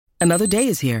Another day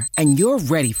is here, and you're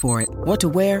ready for it. What to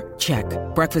wear? Check.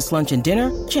 Breakfast, lunch, and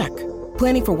dinner? Check.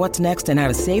 Planning for what's next and how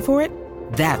to save for it?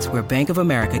 That's where Bank of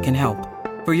America can help.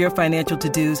 For your financial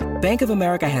to-dos, Bank of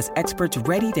America has experts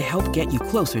ready to help get you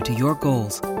closer to your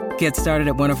goals. Get started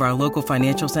at one of our local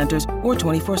financial centers or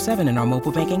 24/7 in our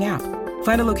mobile banking app.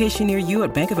 Find a location near you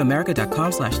at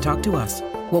bankofamerica.com/talktous.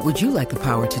 What would you like the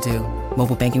power to do?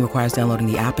 Mobile banking requires downloading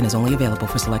the app and is only available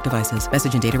for select devices.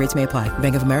 Message and data rates may apply.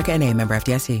 Bank of America N.A., member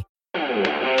FDIC.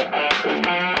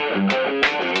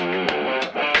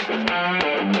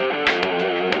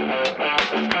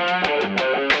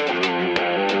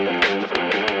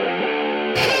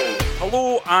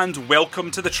 Hello and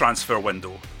welcome to the Transfer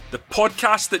Window, the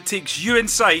podcast that takes you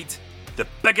inside the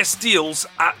biggest deals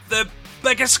at the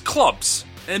biggest clubs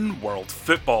in world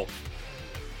football.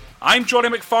 I'm Johnny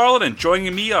McFarlane, and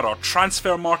joining me are our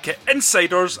transfer market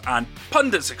insiders and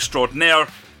pundits extraordinaire,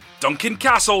 Duncan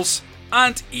Castles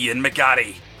and Ian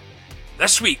McGarry.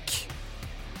 This week,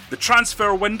 the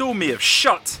transfer window may have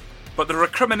shut, but the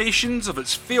recriminations of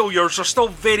its failures are still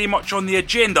very much on the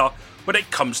agenda when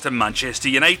it comes to Manchester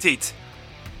United.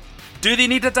 Do they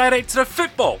need a director of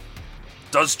football?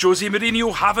 Does Jose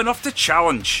Mourinho have enough to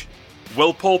challenge?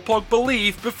 Will Paul Pogba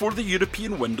leave before the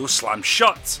European window slams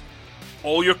shut?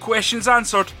 All your questions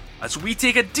answered as we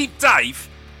take a deep dive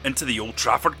into the Old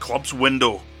Trafford club's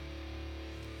window.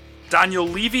 Daniel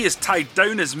Levy has tied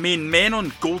down his main men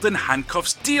on golden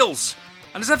handcuffs deals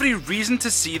and has every reason to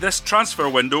see this transfer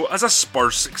window as a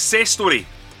Spurs success story.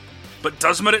 But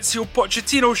does Maurizio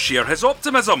Pochettino share his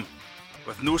optimism?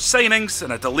 With no signings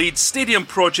and a delayed stadium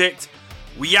project,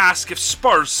 we ask if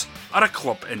Spurs are a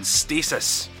club in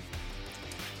stasis.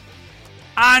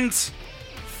 And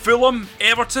Fulham,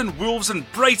 Everton, Wolves and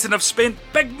Brighton have spent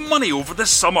big money over the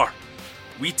summer.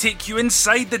 We take you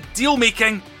inside the deal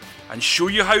making and show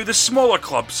you how the smaller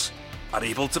clubs are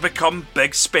able to become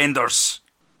big spenders.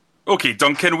 Okay,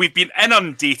 Duncan, we've been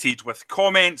inundated with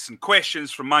comments and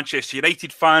questions from Manchester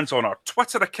United fans on our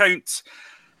Twitter account.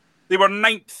 They were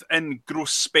 9th in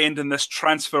gross spend in this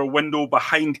transfer window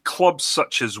behind clubs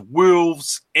such as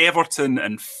Wolves, Everton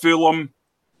and Fulham.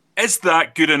 Is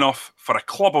that good enough for a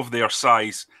club of their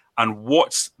size? And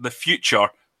what's the future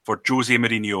for Jose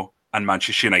Mourinho and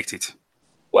Manchester United?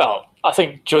 Well, I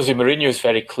think Jose Mourinho is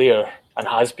very clear and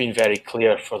has been very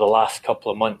clear for the last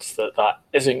couple of months that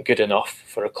isn't good enough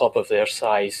for a club of their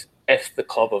size if the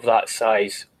club of that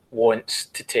size wants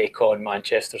to take on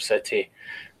Manchester City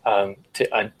and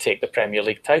take the Premier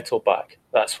League title back.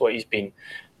 That's what he's been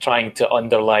trying to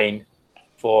underline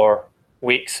for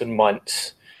weeks and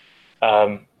months.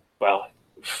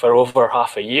 For over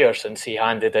half a year since he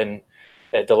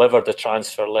delivered the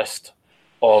transfer list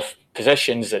of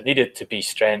positions that needed to be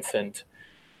strengthened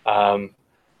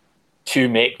to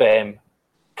make them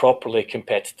properly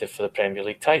competitive for the Premier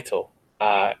League title.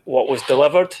 What was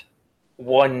delivered?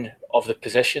 One of the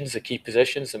positions, the key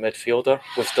positions, the midfielder,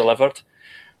 was delivered.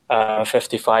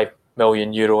 €55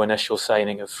 million initial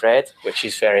signing of Fred, which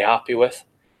he's very happy with.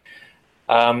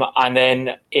 And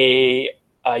then a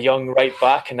young right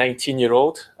back, a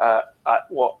 19-year-old, at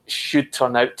what should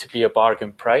turn out to be a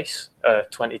bargain price,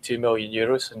 €22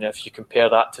 million. And if you compare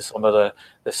that to some of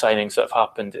the signings that have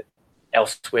happened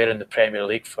elsewhere in the Premier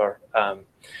League for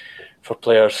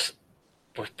players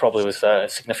probably with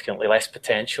significantly less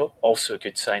potential, also a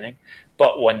good signing,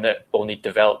 but one that will need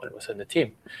development within the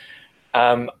team.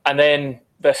 And then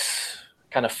this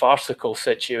kind of farcical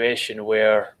situation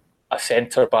where a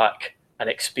centre-back, an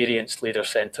experienced leader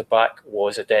centre-back,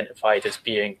 was identified as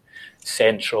being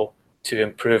central to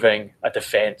improving a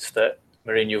defence that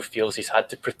Mourinho feels he's had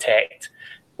to protect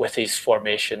with his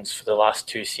formations for the last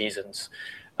 2 seasons,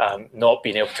 not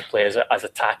being able to play as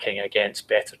attacking against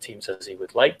better teams as he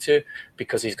would like to,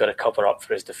 because he's got to cover up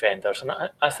for his defenders. And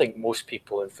I think most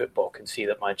people in football can see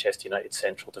that Manchester United's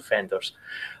central defenders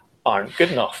aren't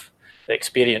good enough, the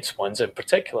experienced ones in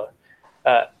particular.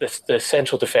 The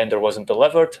central defender wasn't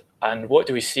delivered. And what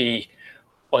do we see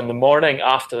on the morning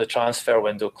after the transfer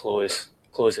window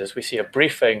closes? We see a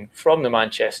briefing from the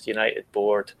Manchester United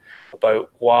board about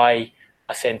why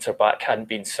a centre-back hadn't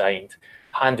been signed,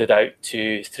 handed out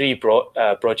to 3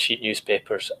 broadsheet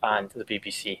newspapers and the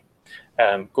BBC,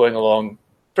 going along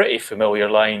pretty familiar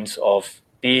lines of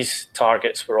these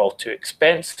targets were all too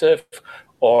expensive,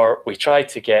 or we tried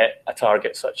to get a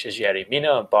target such as Yerry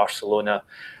Mina and Barcelona,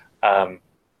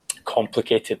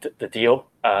 complicated the deal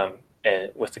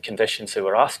with the conditions they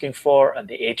were asking for, and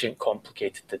the agent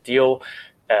complicated the deal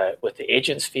with the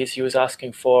agent's fees he was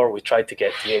asking for. We tried to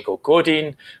get Diego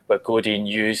Godin, but Godin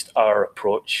used our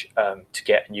approach to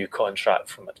get a new contract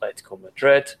from Atletico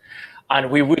Madrid. And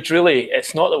we would really,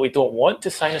 it's not that we don't want to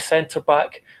sign a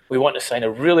centre-back, we want to sign a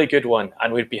really good one,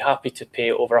 and we'd be happy to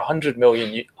pay over £100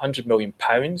 million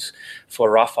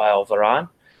for Rafael Varane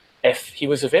if he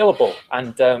was available.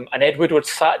 And Ed Woodward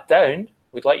sat down,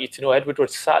 we'd like you to know, Ed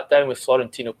Woodward sat down with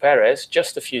Florentino Perez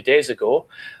just a few days ago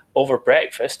over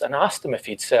breakfast and asked him if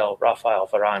he'd sell Rafael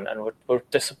Varane, and we're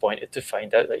disappointed to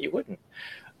find out that he wouldn't.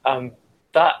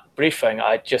 That briefing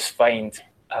I just find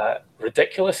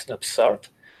ridiculous and absurd,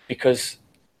 because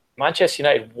Manchester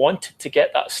United wanted to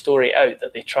get that story out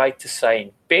that they tried to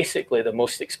sign basically the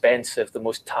most expensive, the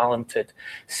most talented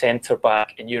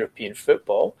centre-back in European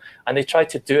football, and they tried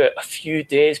to do it a few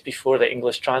days before the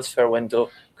English transfer window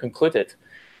concluded.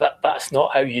 That's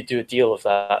not how you do a deal of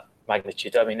that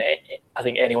magnitude. I mean, I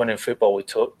think anyone in football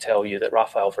would tell you that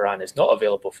Rafael Varane is not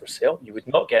available for sale. You would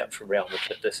not get him from Real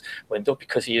Madrid this window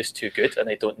because he is too good and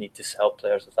they don't need to sell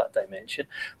players of that dimension.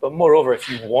 But moreover, if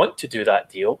you want to do that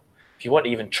deal, if you want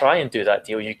to even try and do that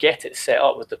deal, you get it set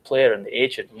up with the player and the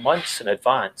agent months in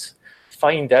advance.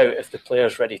 Find out if the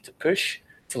player's ready to push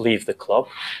to leave the club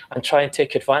and try and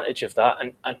take advantage of that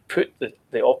and put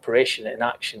the operation in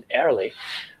action early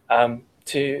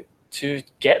to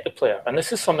get the player. And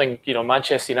this is something,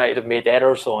 Manchester United have made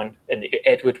errors on in the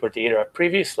Ed Woodward era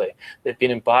previously. They've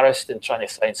been embarrassed in trying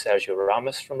to sign Sergio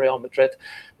Ramos from Real Madrid.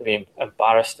 They've been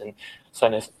embarrassed in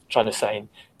trying to sign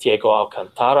Diego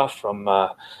Alcantara from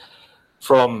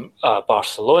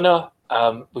Barcelona.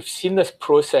 We've seen this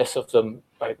process of them.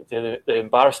 They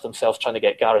embarrassed themselves trying to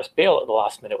get Gareth Bale at the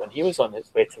last minute when he was on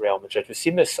his way to Real Madrid. We've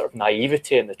seen this sort of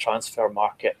naivety in the transfer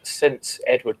market since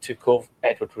Edward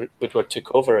Woodward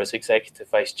took over as executive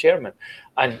vice chairman.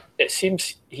 And it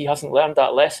seems he hasn't learned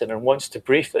that lesson and wants to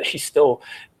brief that he's still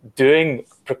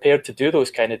prepared to do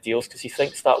those kind of deals because he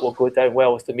thinks that will go down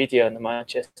well with the media and the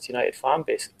Manchester United fan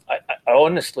base. I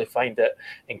honestly find it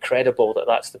incredible that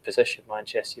that's the position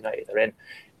Manchester United are in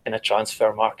a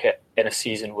transfer market in a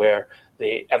season where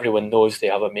everyone knows they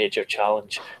have a major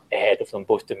challenge ahead of them,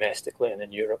 both domestically and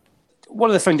in Europe.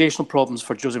 One of the foundational problems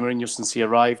for Jose Mourinho since he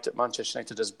arrived at Manchester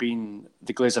United has been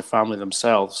the Glazer family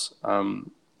themselves.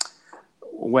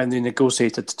 When they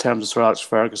negotiated the terms of Sir Alex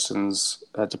Ferguson's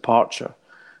departure,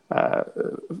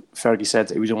 Fergie said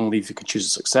that he would only leave if he could choose a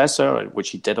successor, which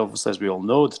he did, obviously, as we all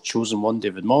know. The chosen one,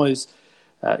 David Moyes.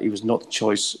 He was not the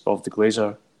choice of the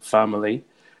Glazer family.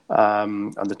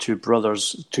 And the two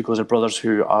Glazer brothers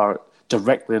who are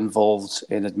directly involved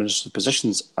in administrative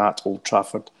positions at Old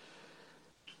Trafford,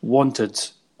 wanted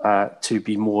to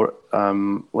be more,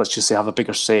 let's just say, have a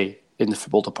bigger say in the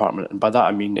football department. And by that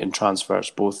I mean in transfers,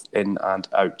 both in and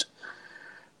out.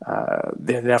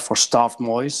 They therefore starved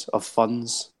Moyes of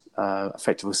funds,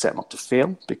 effectively set him up to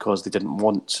fail because they didn't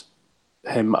want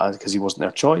him because he wasn't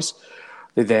their choice.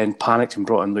 They then panicked and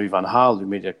brought in Louis van Gaal, who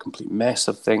made a complete mess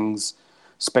of things,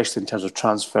 especially in terms of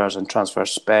transfers and transfer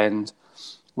spend.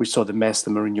 We saw the mess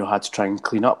that Mourinho had to try and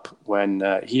clean up when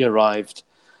he arrived.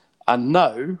 And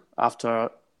now, after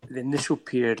the initial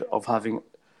period of having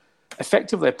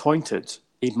effectively appointed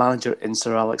a manager in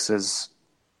Sir Alex's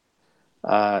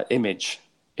image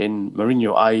in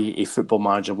Mourinho, i.e. a football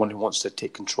manager, one who wants to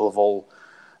take control of all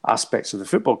aspects of the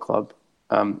football club,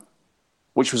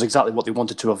 which was exactly what they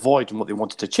wanted to avoid and what they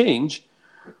wanted to change,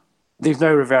 they've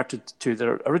now reverted to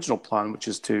their original plan, which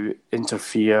is to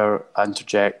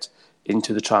interject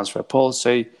into the transfer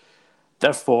policy.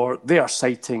 Therefore, they are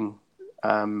citing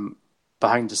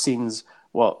behind the scenes,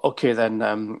 well, okay then,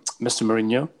 Mr.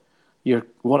 Mourinho, you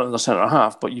want another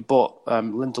centre-half, but you bought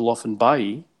Lindelof and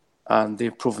Bailly, and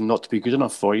they've proven not to be good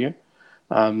enough for you.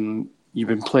 You've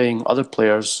been playing other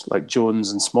players like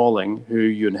Jones and Smalling, who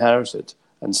you inherited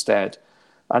instead.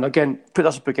 And again, put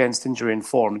that up against injury and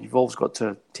form. You've always got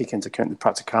to take into account the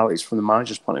practicalities from the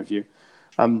manager's point of view.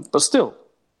 But still,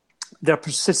 there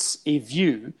persists a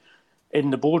view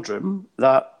in the boardroom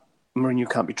that Mourinho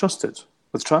can't be trusted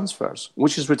with transfers,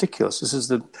 which is ridiculous. This is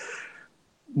the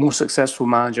most successful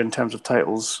manager in terms of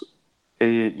titles,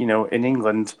 in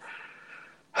England.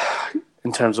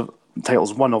 In terms of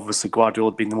titles won, obviously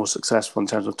Guardiola being the most successful in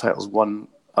terms of titles won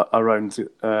around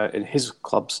in his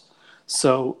clubs.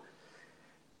 So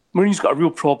Mourinho's got a real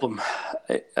problem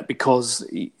because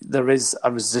there is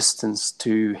a resistance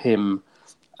to him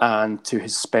and to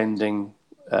his spending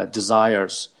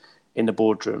desires in the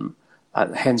boardroom.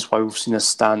 And hence why we've seen a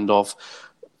standoff.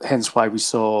 Hence why we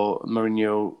saw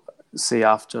Mourinho say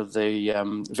after the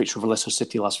victory over Leicester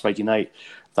City last Friday night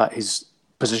that his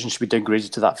position should be downgraded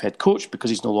to that of head coach because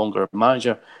he's no longer a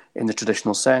manager in the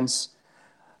traditional sense.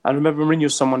 And remember,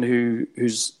 Mourinho's someone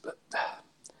who's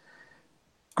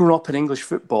grown up in English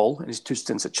football in his two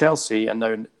stints at Chelsea and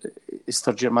now in his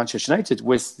third year at Manchester United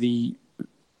with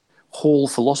whole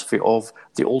philosophy of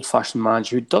the old-fashioned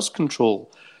manager who does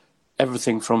control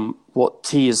everything from what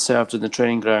tea is served in the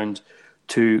training ground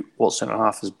to what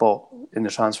centre-half is bought in the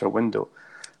transfer window.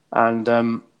 And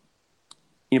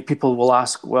people will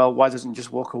ask, well, why doesn't he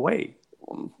just walk away?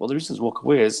 Well, the reason he's walk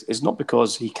away is not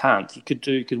because he can't. He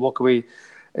could walk away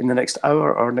in the next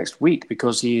hour or next week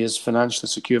because he is financially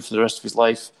secure for the rest of his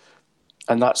life,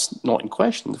 and that's not in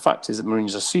question. The fact is that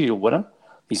Mourinho's a serial winner.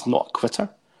 He's not a quitter.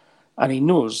 And he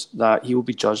knows that he will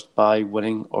be judged by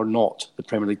winning or not the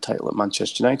Premier League title at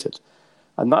Manchester United.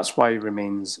 And that's why he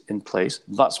remains in place.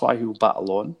 That's why he will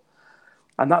battle on.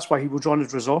 And that's why he will draw on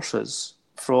his resources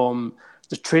from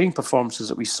the training performances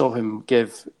that we saw him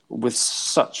give with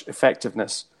such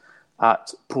effectiveness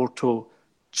at Porto,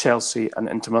 Chelsea and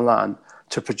Inter Milan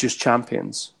to produce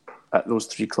champions at those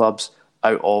three clubs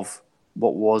out of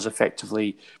what was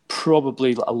effectively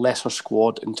probably a lesser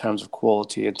squad in terms of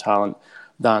quality and talent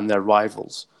than their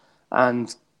rivals.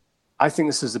 And I think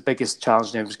this is the biggest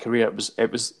challenge in his career.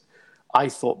 It was I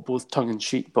thought, both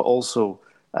tongue-in-cheek but also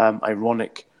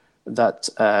ironic that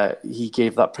he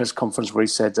gave that press conference where he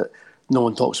said that no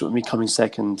one talks about me coming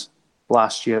second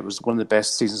last year. It was one of the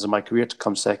best seasons of my career to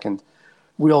come second.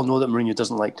 We all know that Mourinho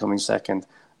doesn't like coming second.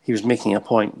 He was making a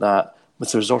point that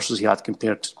with the resources he had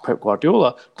compared to Pep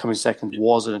Guardiola, coming second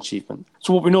was an achievement.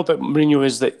 So what we know about Mourinho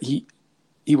is that he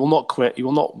will not quit. He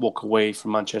will not walk away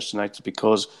from Manchester United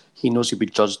because he knows he'll be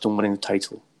judged on winning the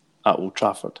title at Old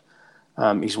Trafford.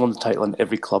 He's won the title in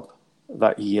every club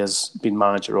that he has been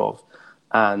manager of.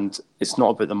 And it's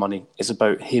not about the money. It's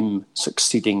about him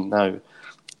succeeding now.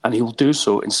 And he will do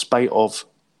so in spite of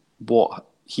what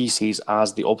he sees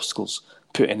as the obstacles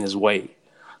put in his way.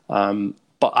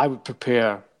 But I would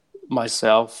prepare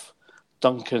myself,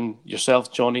 Duncan,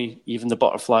 yourself, Johnny, even the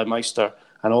Butterfly Meister,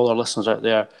 and all our listeners out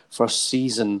there for a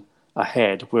season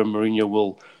ahead where Mourinho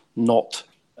will not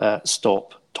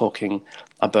stop talking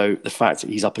about the fact that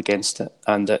he's up against it,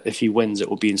 and that if he wins, it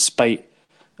will be in spite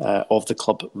of the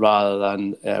club rather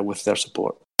than with their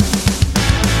support.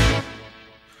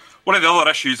 One of the other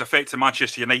issues affecting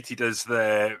Manchester United is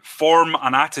the form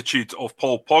and attitude of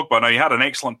Paul Pogba. Now, he had an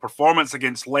excellent performance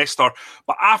against Leicester,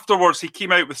 but afterwards he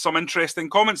came out with some interesting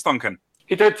comments, Duncan.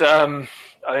 He did. I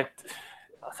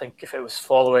think if it was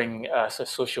following a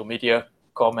social media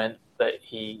comment that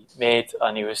he made,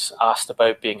 and he was asked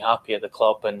about being happy at the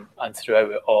club, and throughout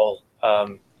it all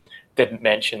didn't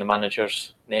mention the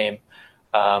manager's name.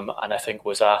 And I think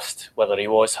was asked whether he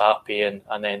was happy, and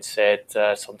then said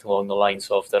something along the lines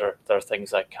of, there are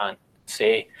things I can't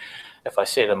say. If I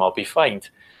say them, I'll be fined.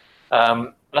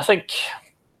 And I think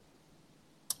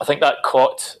that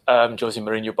caught Jose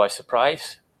Mourinho by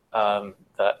surprise,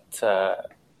 that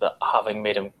having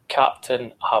made him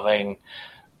captain, having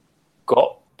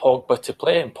got Pogba to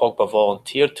play, and Pogba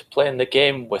volunteered to play in the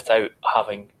game without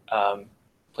having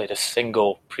played a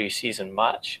single pre-season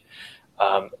match,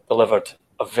 delivered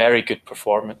a very good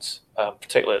performance,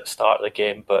 particularly at the start of the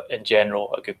game, but in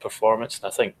general, a good performance.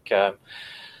 And I think there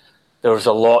was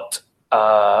a lot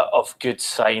of good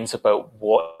signs about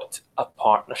what a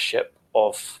partnership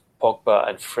of Pogba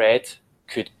and Fred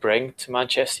could bring to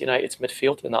Manchester United's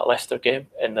midfield in that Leicester game,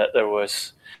 in that there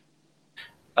was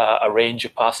a range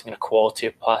of passing and a quality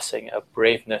of passing, a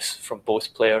braveness from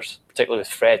both players, particularly with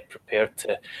Fred prepared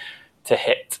to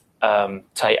hit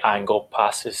tight angle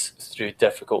passes through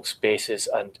difficult spaces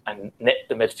and knit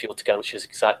the midfield together, which is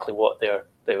exactly what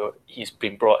he's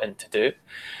been brought in to do.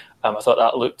 I thought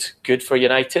that looked good for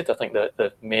United. I think that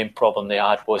the main problem they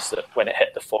had was that when it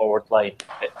hit the forward line,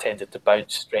 it tended to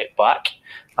bounce straight back.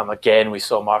 Again, we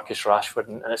saw Marcus Rashford,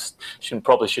 and it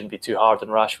probably shouldn't be too hard on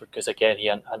Rashford because, again, he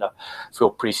had a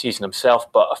full pre-season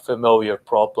himself, but a familiar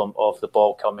problem of the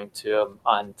ball coming to him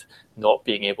and not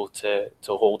being able to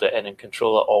hold it in and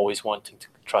control it, always wanting to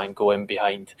try and go in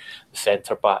behind the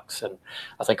centre-backs. And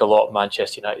I think a lot of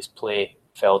Manchester United's play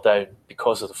fell down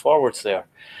because of the forwards there.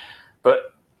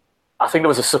 But I think there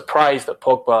was a surprise that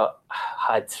Pogba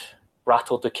had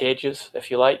rattled the cages,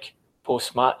 if you like,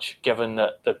 post-match, given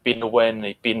that there'd been a win,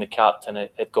 he'd been the captain,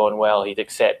 it had gone well, he'd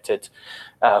accepted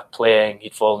playing,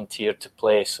 he'd volunteered to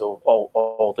play, so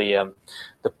all the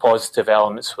positive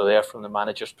elements were there from the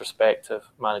manager's perspective.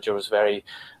 The manager was very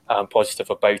positive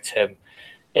about him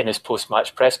in his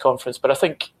post-match press conference. But I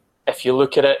think if you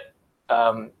look at it,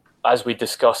 as we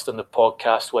discussed in the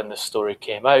podcast when the story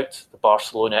came out, the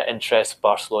Barcelona interest,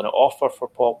 Barcelona offer for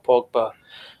Paul Pogba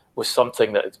was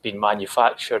something that had been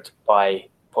manufactured by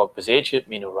Pogba's agent,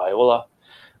 Mino Raiola.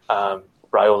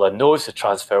 Raiola knows the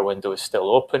transfer window is still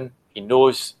open. He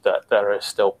knows that there is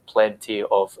still plenty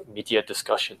of media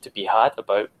discussion to be had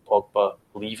about Pogba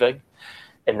leaving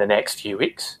in the next few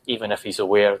weeks, even if he's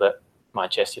aware that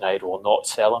Manchester United will not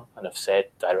sell him and have said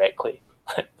directly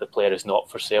that the player is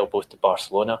not for sale, both to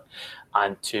Barcelona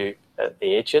and to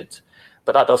the agent.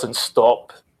 But that doesn't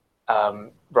stop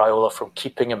Raiola from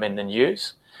keeping him in the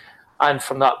news. And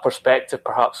from that perspective,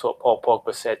 perhaps what Paul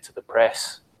Pogba said to the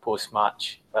press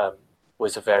post-match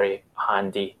was a very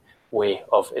handy way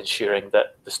of ensuring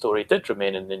that the story did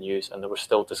remain in the news, and there was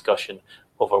still discussion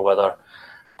over whether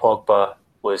Pogba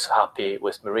was happy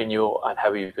with Mourinho and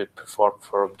how he would perform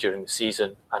for him during the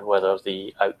season, and whether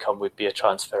the outcome would be a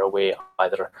transfer away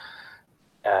either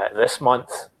this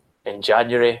month in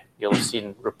January. You'll have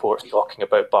seen reports talking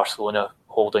about Barcelona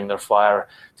holding their fire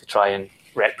to try and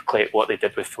replicate what they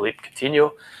did with Philippe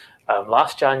Coutinho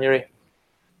last January,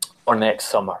 or next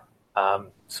summer.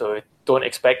 So don't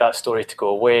expect that story to go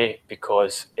away,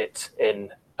 because it's in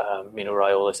Mino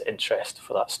Raiola's interest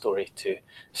for that story to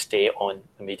stay on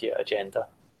the media agenda.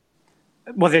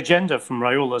 Well, the agenda from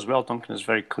Raiola as well, Duncan, is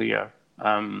very clear,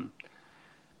 and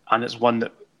it's one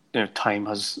that time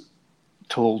has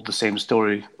told the same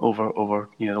story over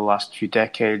the last few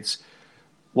decades.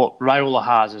 What Raiola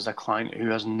has is a client who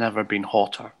has never been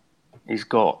hotter. He's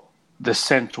got the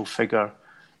central figure,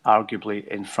 arguably,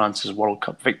 in France's World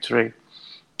Cup victory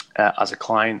as a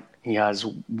client. He has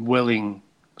willing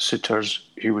suitors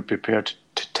who would be prepared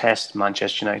to test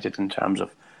Manchester United in terms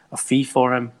of a fee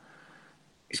for him.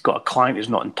 He's got a client who's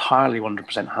not entirely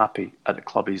 100% happy at the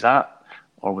club he's at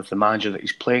or with the manager that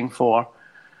he's playing for.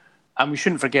 And we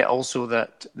shouldn't forget also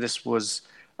that this was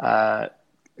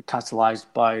catalysed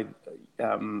by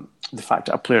the fact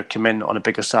that a player came in on a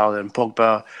bigger salary than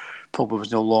Pogba. Pogba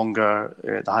was no longer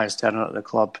the highest earner at the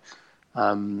club,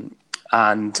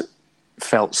 and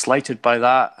felt slighted by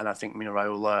that. And I think Mino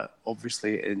Raiola,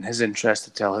 obviously in his interest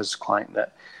to tell his client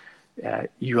that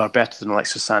you are better than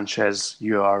Alexis Sanchez,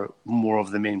 you are more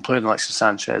of the main player than Alexis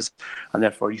Sanchez, and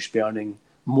therefore you should be earning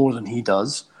more than he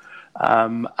does.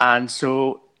 And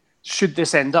so should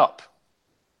this end up,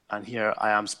 and here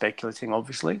I am speculating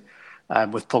obviously,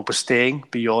 with Pogba staying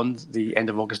beyond the end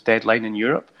of August deadline in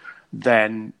Europe,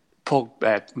 then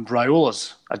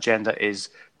Raiola's agenda is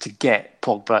to get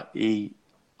Pogba a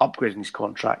upgrade in his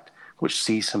contract, which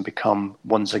sees him become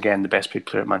once again the best paid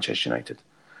player at Manchester United.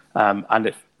 And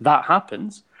if that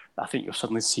happens, I think you'll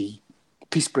suddenly see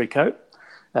peace break out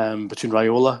between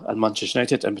Raiola and Manchester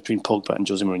United, and between Pogba and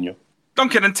Jose Mourinho.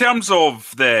 Duncan, in terms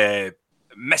of the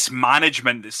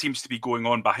mismanagement that seems to be going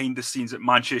on behind the scenes at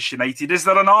Manchester United, is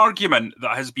there an argument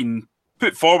that has been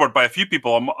put forward by a few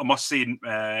people, I must say,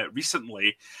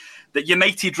 recently, that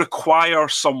United require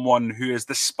someone who is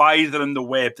the spider in the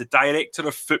web, the director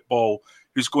of football,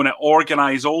 who's going to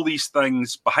organise all these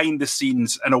things behind the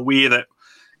scenes in a way that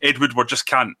Ed Woodward just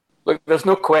can't? Look, there's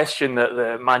no question that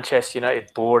the Manchester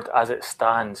United board, as it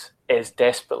stands, is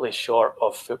desperately short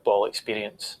of football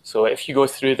experience. So if you go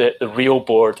through the real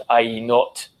board, i.e.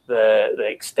 not the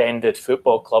extended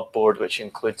football club board, which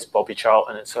includes Bobby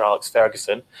Charlton and Sir Alex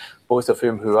Ferguson, both of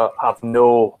whom have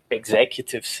no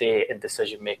executive say in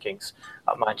decision makings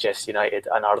at Manchester United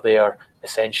and are there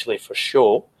essentially for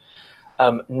show.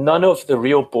 None of the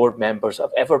real board members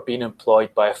have ever been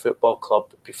employed by a football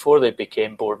club before they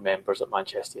became board members at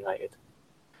Manchester United.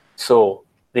 So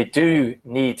they do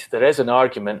need, there is an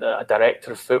argument that a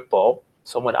director of football,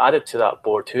 someone added to that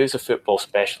board who is a football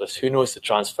specialist, who knows the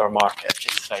transfer market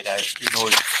inside out, who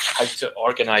knows how to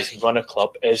organise and run a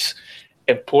club, is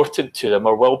important to them,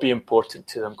 or will be important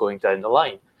to them going down the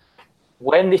line.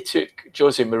 When they took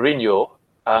Jose Mourinho,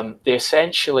 they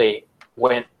essentially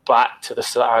went back to the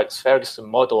Sir Alex Ferguson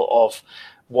model of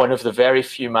one of the very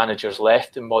few managers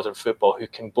left in modern football who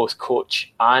can both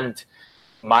coach and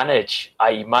manage,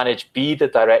 i.e. manage, be the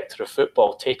director of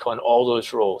football, take on all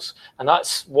those roles. And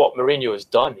that's what Mourinho has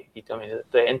done.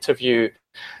 The interview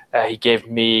he gave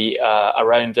me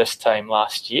around this time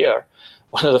last year,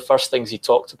 one of the first things he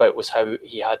talked about was how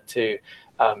he had to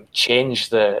change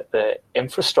the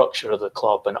infrastructure of the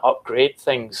club and upgrade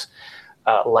things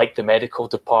like the medical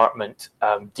department,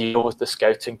 deal with the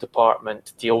scouting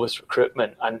department, deal with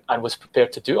recruitment, and was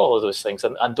prepared to do all of those things.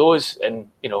 And those, in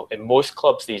most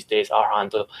clubs these days, are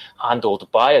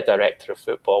handled by a director of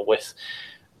football, with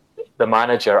the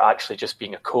manager actually just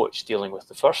being a coach dealing with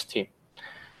the first team.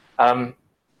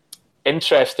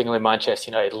 Interestingly, Manchester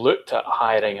United looked at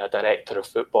hiring a director of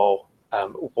football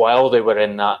while they were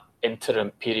in that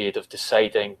interim period of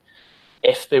deciding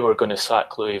if they were going to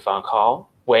sack Louis van Gaal,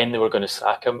 when they were going to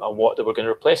sack him, and what they were going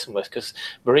to replace him with. Because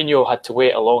Mourinho had to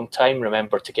wait a long time,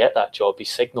 remember, to get that job. He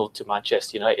signalled to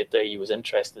Manchester United that he was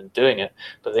interested in doing it,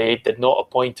 but they did not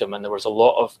appoint him, and there was a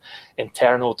lot of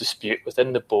internal dispute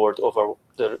within the board over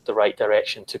the right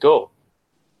direction to go.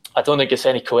 I don't think it's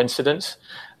any coincidence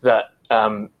that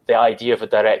the idea of a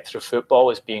director of football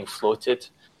is being floated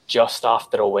just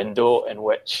after a window in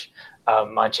which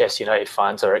Manchester United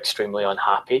fans are extremely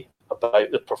unhappy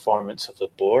about the performance of the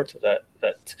board,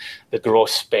 that the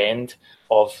gross spend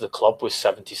of the club was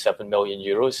 77 million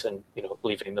euros and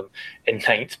leaving them in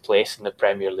ninth place in the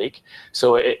Premier League.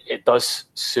 So it does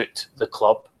suit the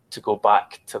club to go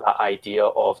back to that idea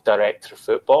of director of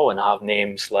football and have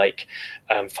names like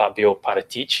Fabio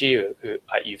Paratici who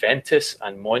at Juventus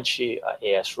and Monchi at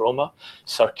AS Roma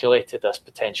circulated as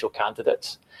potential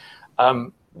candidates.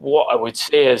 What I would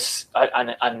say is,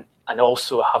 and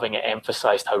also having it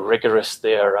emphasised how rigorous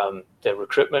their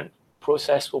recruitment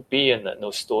process will be, and that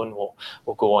no stone will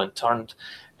go unturned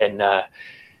in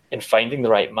finding the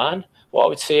right man. What I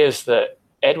would say is that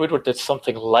Ed Woodward did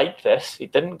something like this. He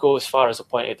didn't go as far as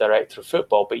appointing a director of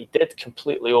football, but he did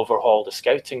completely overhaul the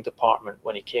scouting department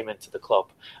when he came into the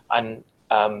club. And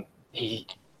he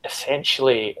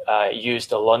essentially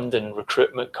used a London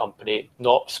recruitment company,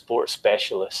 not sports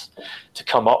specialists, to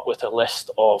come up with a list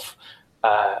of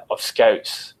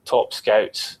scouts, top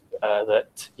scouts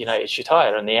that United should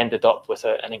hire. And they ended up with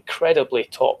an incredibly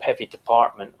top-heavy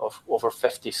department of over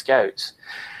 50 scouts,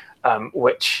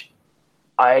 which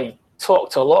I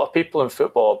talked to a lot of people in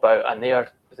football about, and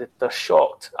they're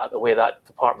shocked at the way that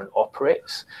department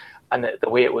operates and the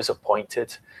way it was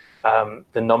appointed,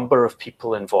 the number of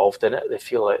people involved in it. They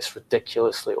feel that it's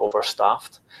ridiculously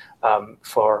overstaffed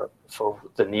for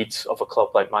the needs of a club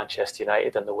like Manchester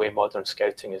United and the way modern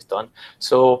scouting is done.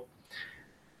 So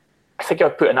I think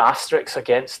I'd put an asterisk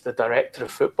against the director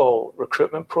of football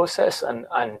recruitment process and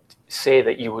say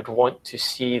that you would want to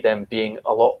see them being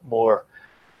a lot more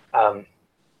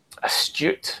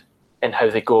astute in how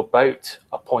they go about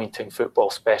appointing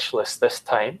football specialists this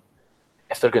time,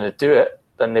 if they're going to do it,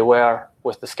 than they were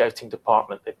with the scouting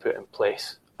department they put in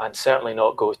place. And certainly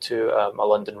not go to a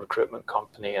London recruitment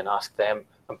company and ask them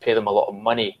and pay them a lot of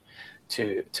money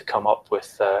to come up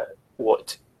with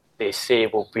what they say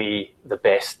will be the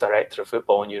best director of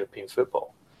football in European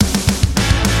football.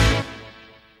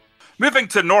 Moving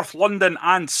to North London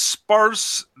and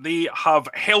Spurs, they have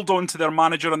held on to their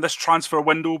manager in this transfer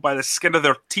window by the skin of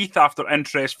their teeth after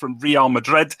interest from Real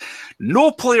Madrid. No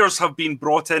players have been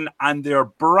brought in and their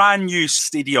brand new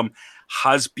stadium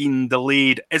has been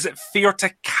delayed. Is it fair to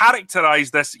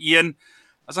characterise this, Ian,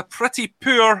 as a pretty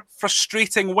poor,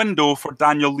 frustrating window for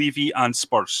Daniel Levy and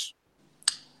Spurs?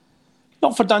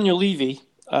 Not for Daniel Levy,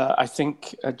 I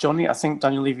think, Johnny. I think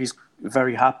Daniel Levy's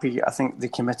very happy. I think they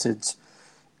committed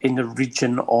in the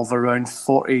region of around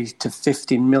 40 to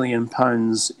 50 million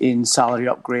pounds in salary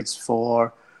upgrades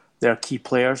for their key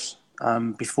players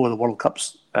before the World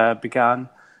Cups began.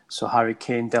 So Harry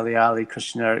Kane, Dele Alli,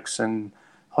 Christian Eriksen,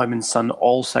 Heung-min Son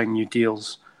all signed new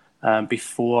deals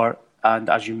before. And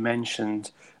as you mentioned,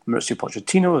 Mauricio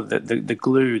Pochettino, the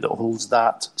glue that holds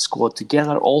that squad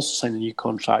together, also signed a new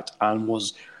contract and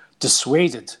was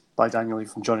dissuaded by Daniel Levy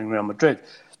from joining Real Madrid.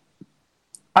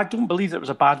 I don't believe that it was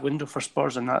a bad window for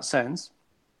Spurs in that sense.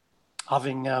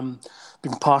 Having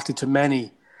been party to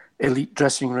many elite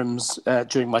dressing rooms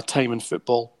during my time in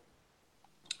football,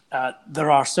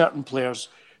 there are certain players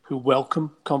who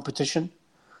welcome competition,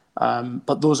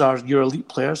 but those are your elite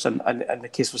players. And in the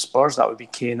case of Spurs, that would be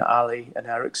Kane, Ali and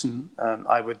Eriksen,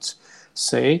 I would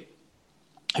say,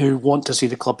 who want to see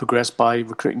the club progress by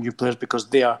recruiting new players because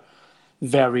they are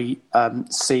very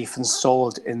safe and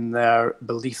solid in their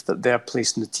belief that their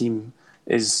place in the team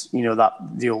is, that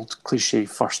the old cliche,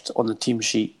 first on the team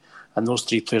sheet. And those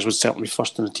three players would certainly be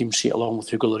first on the team sheet, along with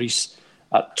Hugo Lloris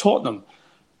at Tottenham.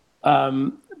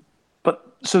 But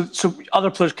so other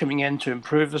players coming in to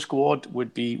improve the squad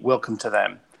would be welcome to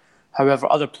them.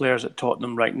 However, other players at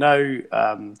Tottenham right now,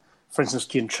 for instance,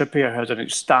 Kieran Trippier, who had an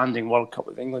outstanding World Cup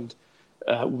with England,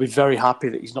 will be very happy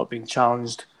that he's not being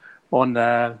challenged on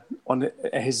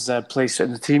his place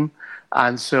in the team,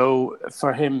 and so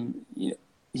for him,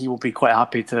 he will be quite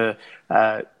happy to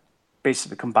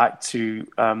basically come back to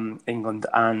England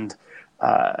and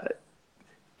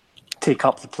take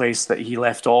up the place that he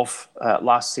left off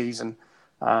last season.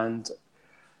 And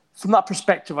from that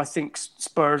perspective, I think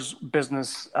Spurs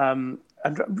business, and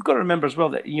we've got to remember as well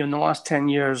that in the last 10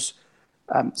 years,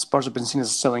 Spurs have been seen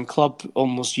as a selling club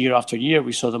almost year after year.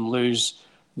 We saw them lose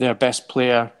their best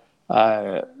player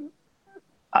on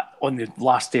the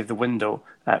last day of the window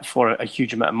for a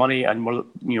huge amount of money, and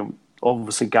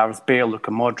obviously Gareth Bale, Luka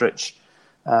Modric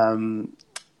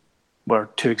were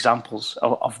two examples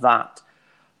of that.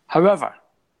 However,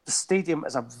 the stadium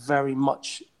is a very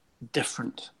much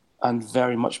different and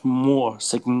very much more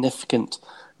significant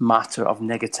matter of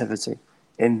negativity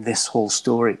in this whole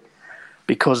story,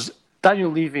 because Daniel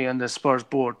Levy and the Spurs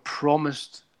board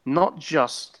promised not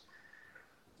just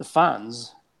the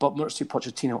fans, but Mauricio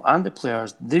Pochettino and the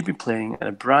players, they'd be playing in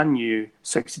a brand new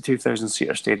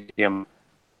 62,000-seater stadium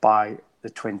by the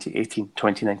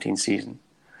 2018-2019 season.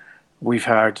 We've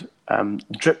heard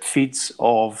drip feeds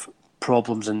of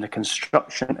problems in the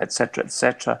construction,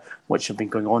 etc., which have been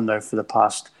going on now for the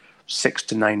past 6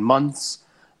 to 9 months.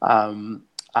 And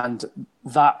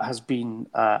that has been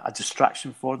a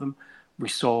distraction for them. We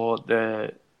saw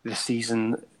the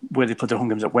season where they played their home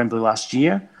games at Wembley last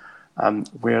year,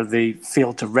 where they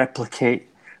failed to replicate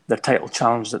the title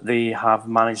challenge that they have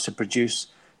managed to produce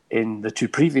in the 2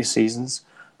 previous seasons.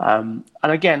 And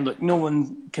again, look, no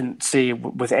one can say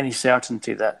with any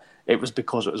certainty that it was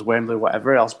because it was Wembley or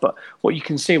whatever else. But what you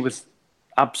can say with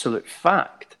absolute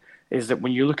fact is that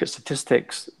when you look at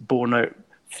statistics borne out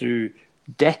through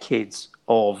decades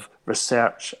of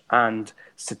research and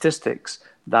statistics,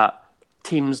 that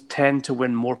teams tend to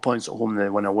win more points at home than they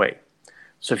win away.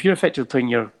 So if you're effectively playing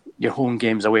your home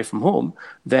games away from home,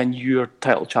 then your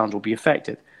title challenge will be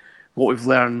affected. What we've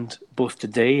learned both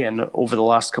today and over the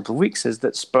last couple of weeks is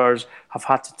that Spurs have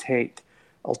had to take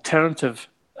alternative,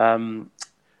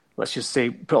 let's just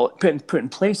say, put in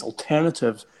place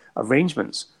alternative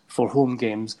arrangements for home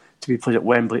games to be played at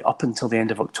Wembley up until the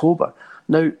end of October.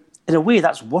 Now, in a way,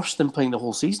 that's worse than playing the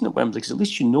whole season at Wembley, because at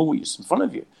least you know what's in front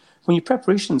of you. When your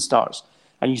preparation starts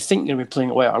and you think you're going to be playing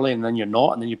at White Hart Lane, and then you're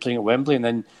not, and then you're playing at Wembley, and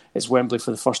then it's Wembley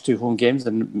for the first 2 home games,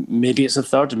 and maybe it's the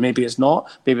third, and maybe it's not,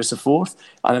 maybe it's the fourth,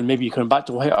 and then maybe you're coming back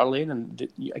to White Hart Lane, and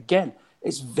again,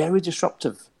 it's very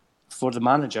disruptive for the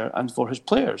manager and for his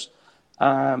players.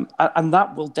 And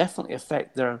that will definitely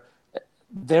affect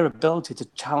their ability to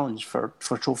challenge for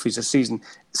trophies this season,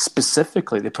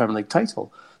 specifically the Premier League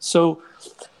title. So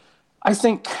I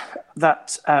think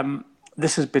that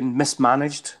this has been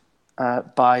mismanaged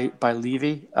by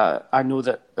Levy. I know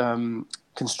that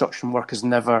construction work is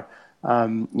never, a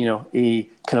kind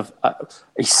of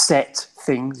a set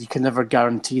thing. You can never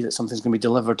guarantee that something's going to be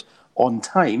delivered on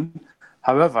time.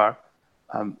 However,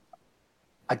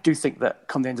 I do think that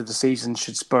come the end of the season,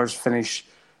 should Spurs finish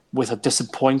with a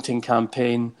disappointing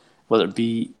campaign, whether it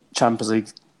be Champions League,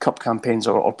 Cup campaigns,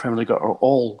 or Premier League, or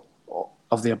all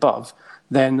of the above,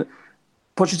 then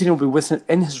Pochettino will be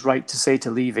within his right to say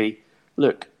to Levy,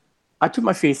 look, I put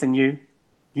my faith in you.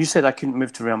 You said I couldn't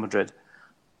move to Real Madrid.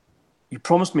 You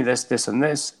promised me this, this, and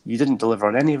this. You didn't deliver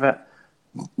on any of it.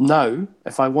 Now,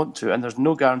 if I want to, and there's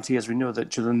no guarantee, as we know, that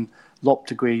Julian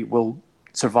Lopetegui will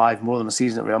survive more than a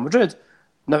season at Real Madrid,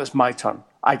 now it's my turn.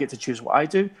 I get to choose what I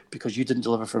do because you didn't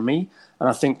deliver for me. And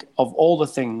I think of all the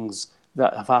things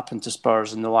that have happened to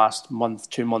Spurs in the last month,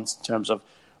 2 months, in terms of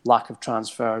lack of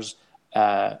transfers,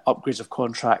 upgrades of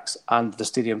contracts, and the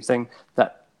stadium thing,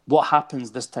 that what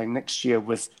happens this time next year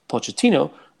with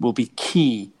Pochettino will be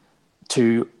key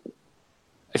to,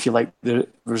 if you like, the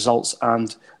results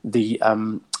and the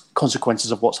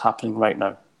consequences of what's happening right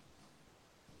now.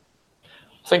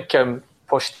 I think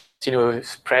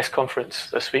Pochettino's press conference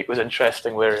this week was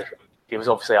interesting, where he was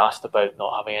obviously asked about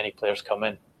not having any players come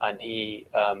in, and he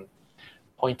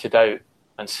pointed out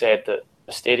and said that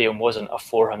the stadium wasn't a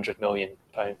 £400 million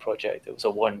project, it was a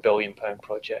 £1 billion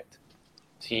project.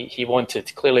 He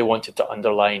clearly wanted to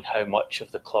underline how much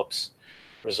of the club's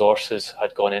resources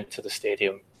had gone into the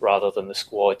stadium rather than the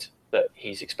squad that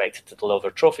he's expected to deliver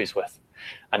trophies with.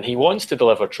 And he wants to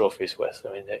deliver trophies with.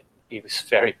 I mean, he was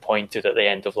very pointed at the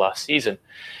end of last season,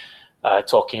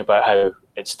 talking about how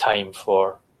it's time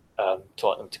for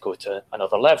Tottenham to go to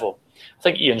another level. I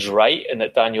think Ian's right in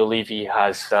that Daniel Levy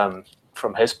has,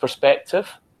 from his perspective,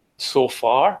 so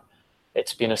far,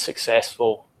 it's been a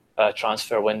successful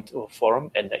transfer window for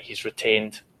him in that he's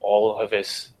retained all of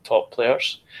his top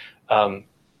players.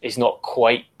 He's not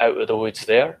quite out of the woods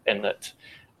there in that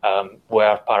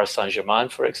were Paris Saint-Germain,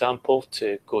 for example,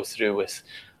 to go through with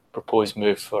proposed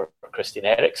move for Christian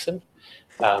Eriksen,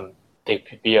 there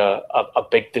could be a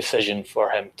big decision for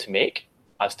him to make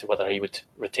as to whether he would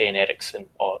retain Eriksen,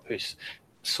 or who's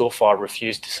so far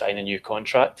refused to sign a new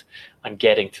contract, and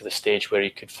getting to the stage where he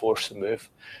could force a move,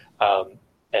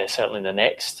 certainly in the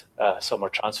next summer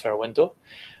transfer window.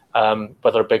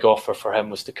 Whether a big offer for him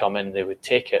was to come in, they would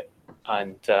take it.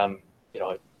 And,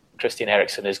 Christian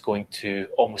Eriksen is going to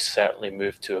almost certainly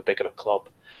move to a bigger club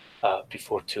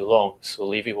before too long. So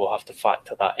Levy will have to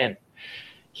factor that in.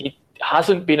 He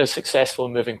hasn't been as successful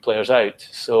in moving players out.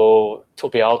 So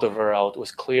Toby Alderweireld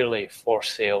was clearly for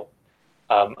sale.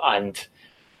 And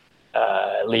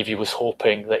Levy was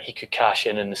hoping that he could cash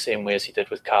in the same way as he did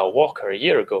with Kyle Walker a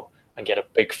year ago and get a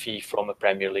big fee from a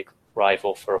Premier League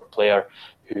rival for a player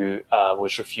who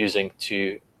was refusing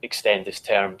to extend his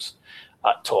terms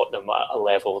at Tottenham at a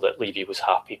level that Levy was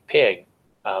happy paying.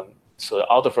 So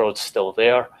Alderweireld's still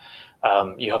there.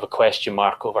 You have a question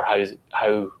mark over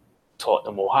how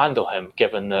Tottenham will handle him,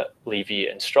 given that Levy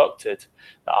instructed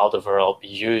that Alderweireld be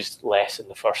used less in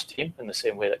the first team, in the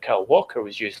same way that Kyle Walker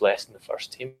was used less in the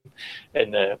first team in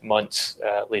the months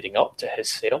leading up to his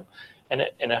sale,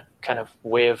 in a kind of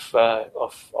way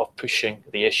of pushing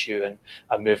the issue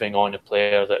and moving on a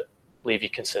player that Levy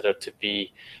considered to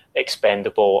be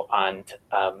expendable and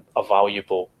a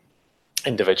valuable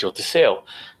individual to sell.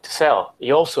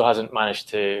 He also hasn't managed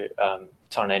to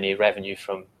turn any revenue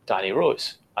from Danny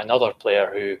Rose, another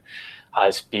player who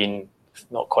has been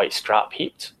not quite scrap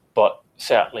heaped, but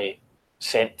certainly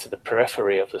sent to the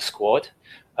periphery of the squad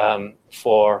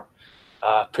for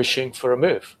pushing for a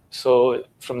move. So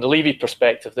from the Levy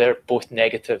perspective, they're both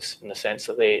negatives in the sense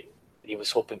that he was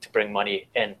hoping to bring money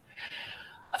in.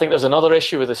 I think there's another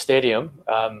issue with the stadium,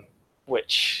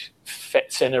 which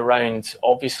fits in around,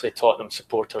 obviously Tottenham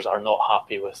supporters are not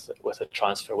happy with a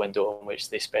transfer window in which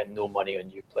they spend no money on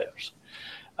new players,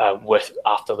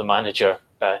 after the manager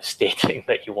stating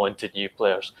that he wanted new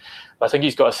players. But I think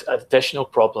he's got an additional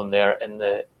problem there in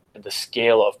the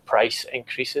scale of price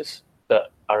increases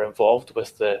that are involved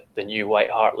with the new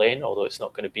White Hart Lane, although it's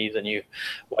not going to be the new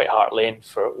White Hart Lane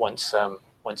for once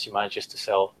he manages to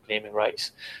sell naming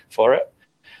rights for it.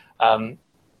 And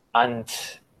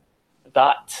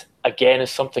that, again,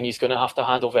 is something he's going to have to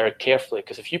handle very carefully,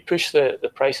 because if you push the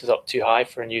prices up too high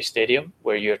for a new stadium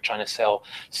where you're trying to sell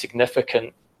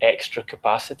significant extra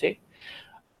capacity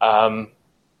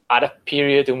at a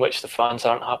period in which the fans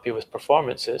aren't happy with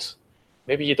performances,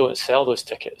 maybe you don't sell those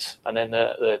tickets, and then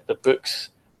the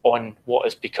books on what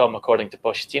has become, according to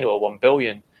Pochettino, a £1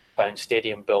 billion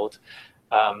stadium build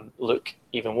look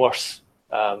even worse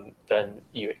than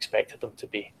you expected them to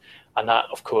be. And that,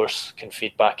 of course, can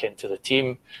feed back into the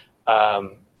team,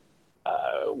 what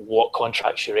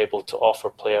contracts you're able to offer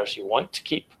players you want to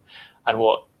keep, and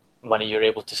what money you're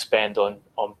able to spend on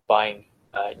buying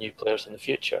new players in the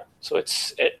future. So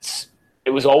it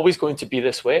was always going to be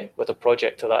this way with a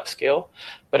project of that scale,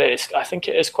 but I think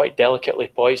it is quite delicately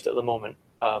poised at the moment.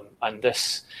 And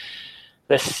this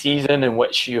season, in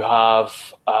which you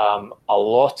have a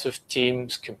lot of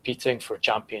teams competing for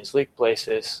Champions League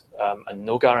places and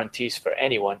no guarantees for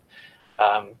anyone,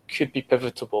 could be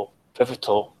pivotal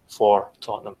for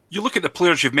Tottenham. You look at the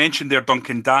players you've mentioned there,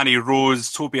 Duncan, Danny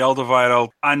Rose, Toby Alderweireld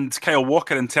and Kyle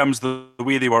Walker, in terms of the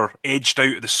way they were edged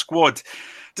out of the squad.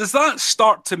 Does that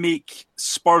start to make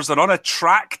Spurs an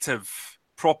unattractive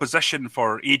proposition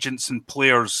for agents and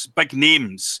players, big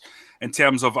names, in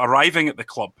terms of arriving at the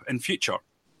club in future?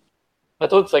 I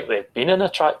don't think they've been an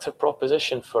attractive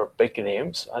proposition for big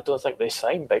names. I don't think they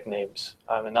sign big names.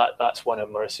 I mean, that's one of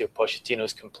Mauricio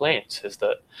Pochettino's complaints, is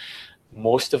that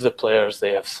most of the players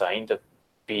they have signed have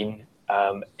been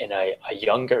in a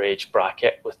younger age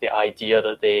bracket, with the idea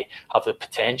that they have the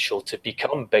potential to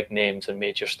become big names and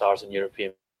major stars in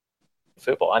European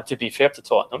football. And to be fair to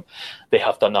Tottenham, they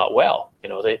have done that well. You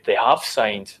know, they have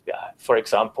signed, for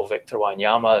example, Victor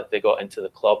Wanyama. They got into the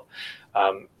club.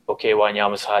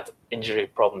 Wanyama's had injury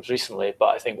problems recently,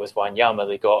 but I think with Wanyama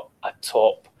they got a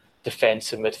top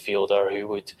defensive midfielder who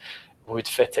would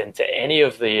fit into any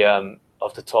of the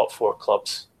top four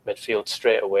clubs' midfield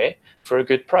straight away for a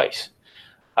good price.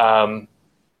 So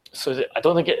I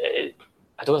don't think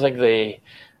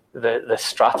the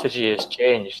strategy has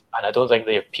changed, and I don't think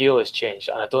the appeal has changed,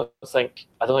 and I don't think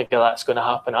that's going to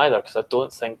happen either, because I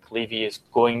don't think Levy is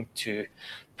going to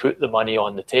put the money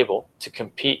on the table to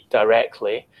compete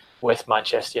directly with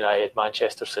Manchester United,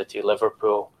 Manchester City,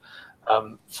 Liverpool,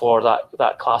 for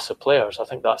that class of players. I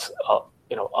think that's a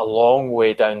long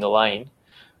way down the line.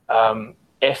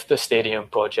 If the stadium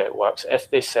project works,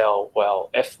 if they sell well,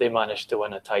 if they manage to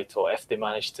win a title, if they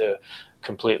manage to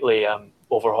completely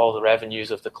overhaul the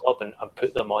revenues of the club and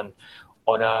put them on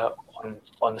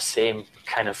the same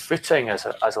kind of footing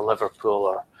as a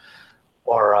Liverpool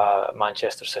or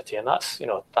Manchester City, and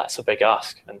that's a big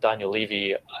ask. And Daniel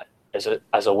Levy is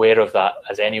as aware of that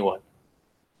as anyone.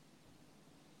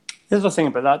 The other thing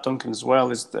about that, Duncan, as well,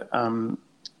 is that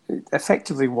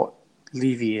effectively what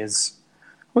Levy is,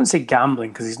 I wouldn't say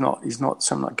gambling, because he's not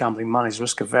something like gambling man, he's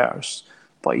risk averse,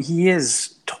 but he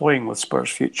is toying with Spurs'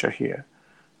 future here.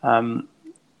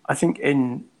 I think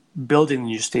in building the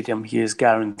new stadium, he is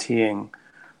guaranteeing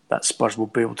that Spurs will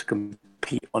be able to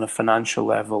compete on a financial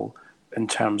level in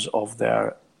terms of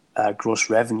their gross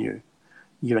revenue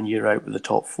year in, year out with the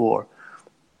top four.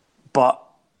 But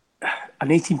an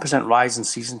 18% rise in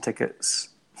season tickets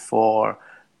for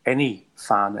any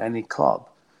fan, any club,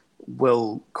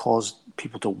 will cause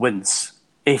people to wince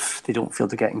if they don't feel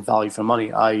they're getting value for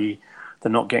money, i.e.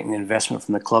 they're not getting the investment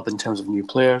from the club in terms of new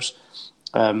players.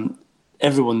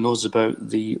 Everyone knows about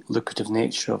the lucrative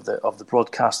nature of the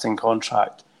broadcasting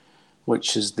contract,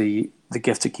 which is the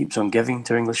gift that keeps on giving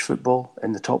to English football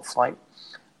in the top flight.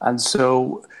 And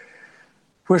so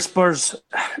where Spurs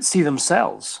see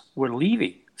themselves, where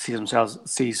Levy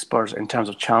sees Spurs in terms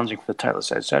of challenging for the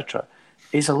titles, etc.,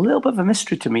 is a little bit of a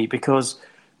mystery to me, because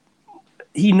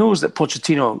he knows that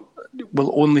Pochettino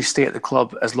will only stay at the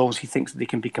club as long as he thinks that they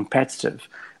can be competitive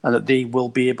and that they will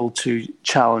be able to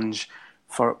challenge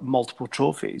for multiple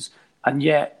trophies. And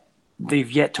yet they've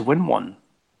yet to win one,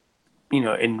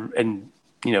 in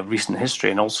recent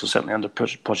history, and also certainly under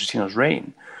Pochettino's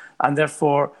reign. And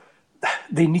therefore,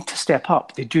 they need to step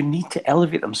up. They do need to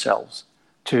elevate themselves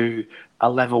to a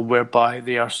level whereby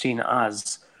they are seen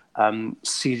as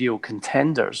serial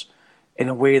contenders, in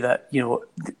a way that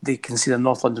they can see the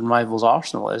North London rivals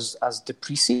Arsenal as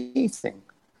depreciating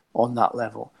on that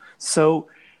level. So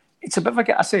it's a bit of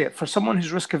I say it, for someone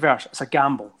who's risk averse, it's a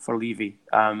gamble for Levy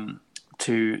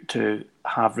to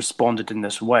have responded in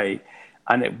this way,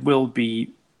 and it will be,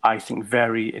 I think,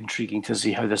 very intriguing to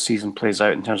see how the season plays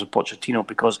out in terms of Pochettino,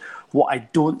 because what I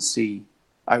don't see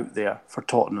out there for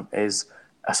Tottenham is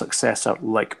a successor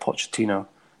like Pochettino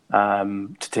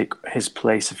to take his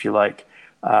place, if you like,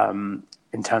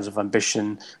 in terms of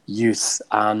ambition, youth,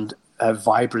 and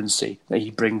vibrancy that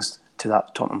he brings to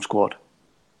that Tottenham squad.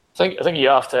 I think you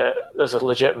have to. There's a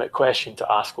legitimate question to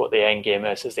ask what the end game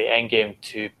is. Is the end game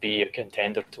to be a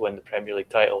contender to win the Premier League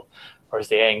title, or is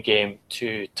the end game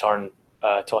to turn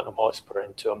Tottenham Hotspur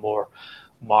into a more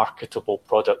marketable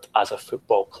product as a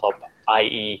football club?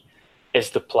 I.e., is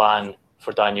the plan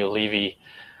for Daniel Levy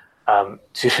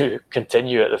to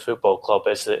continue at the football club?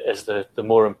 Is the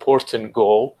more important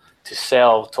goal to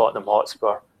sell Tottenham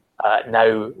Hotspur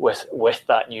now with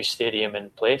that new stadium in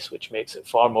place, which makes it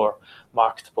far more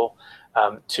marketable,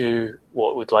 to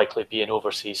what would likely be an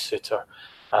overseas suitor?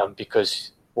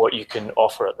 Because what you can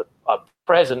offer at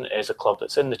present is a club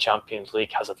that's in the Champions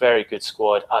League, has a very good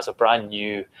squad, has a brand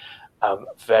new,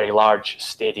 very large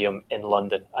stadium in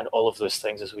London, and all of those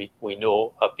things, as we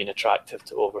know, have been attractive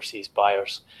to overseas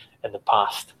buyers in the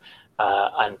past.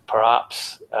 And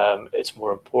perhaps it's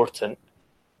more important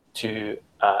to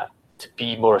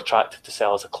be more attractive to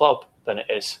sell as a club than it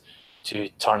is to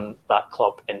turn that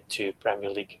club into Premier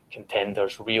League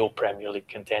contenders, real Premier League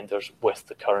contenders, with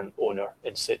the current owner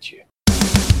in situ.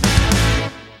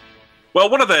 Well,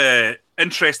 one of the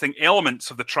interesting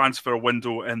elements of the transfer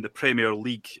window in the Premier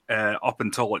League up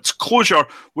until its closure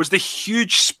was the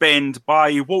huge spend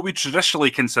by what we traditionally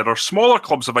consider smaller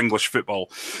clubs of English football.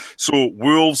 So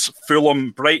Wolves,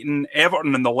 Fulham, Brighton,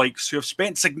 Everton and the likes, who have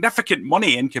spent significant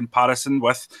money in comparison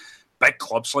with big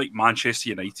clubs like Manchester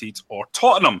United or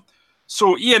Tottenham.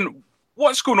 So Ian,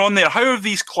 what's going on there? How are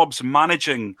these clubs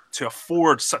managing to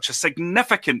afford such a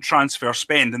significant transfer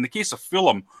spend? In the case of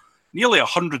Fulham, nearly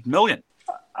 100 million.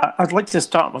 I'd like to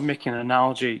start by making an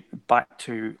analogy back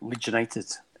to Leeds United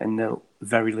in the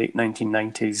very late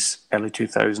 1990s, early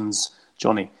 2000s,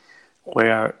 Johnny,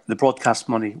 where the broadcast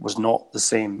money was not the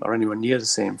same or anywhere near the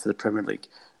same for the Premier League.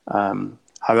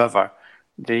 However,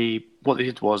 what they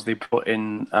did was they put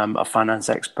in a finance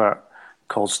expert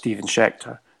called Stephen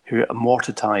Schechter, who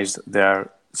amortized their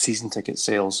season ticket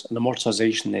sales. And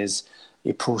amortization is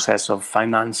a process of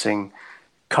financing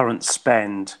current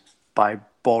spend by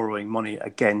borrowing money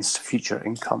against future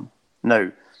income.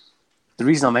 Now, the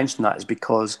reason I mention that is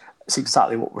because it's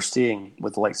exactly what we're seeing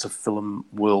with the likes of Fulham,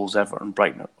 Wolves, Everton,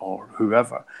 Brighton, or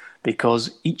whoever,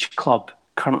 because each club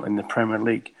currently in the Premier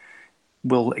League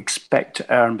will expect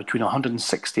to earn between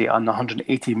 160 and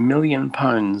 180 million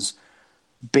pounds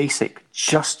basic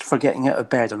just for getting out of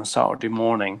bed on a Saturday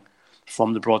morning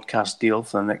from the broadcast deal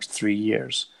for the next 3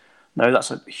 years. Now,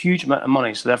 that's a huge amount of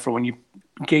money, so therefore when you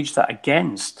gauge that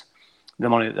against the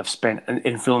money that they've spent,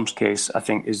 in Fulham's case, I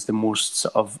think is the most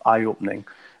sort of eye-opening,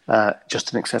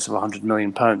 just in excess of £100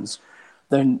 million,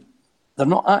 then they're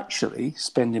not actually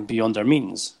spending beyond their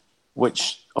means,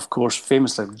 which, of course,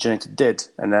 famously United did,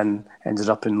 and then ended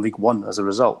up in League One as a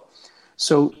result.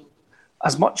 So,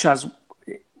 as much as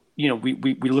we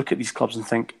look at these clubs and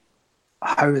think,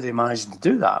 how are they managing to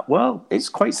do that? Well, it's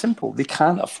quite simple. They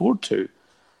can't afford to.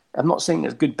 I'm not saying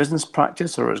it's good business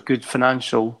practice or it's good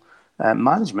financial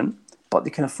management, but they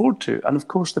can afford to. And of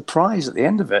course, the prize at the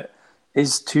end of it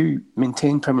is to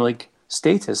maintain Premier League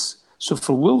status. So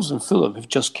for Wolves and Fulham, who've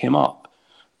just came up,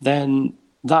 then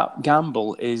that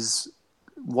gamble is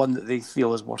one that they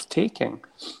feel is worth taking.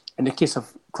 In the case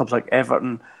of clubs like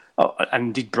Everton, and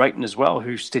indeed Brighton as well,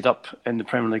 who stayed up in the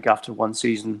Premier League after one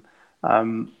season,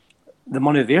 the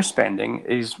money they're spending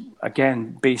is,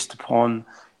 again, based upon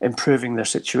improving their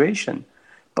situation.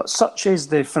 But such is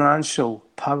the financial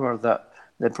power that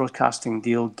the broadcasting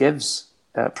deal gives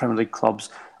Premier League clubs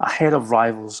ahead of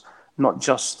rivals, not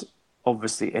just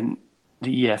obviously in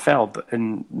the EFL, but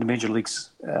in the major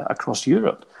leagues across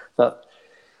Europe, that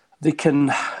they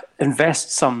can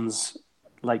invest sums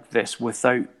like this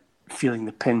without feeling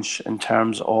the pinch in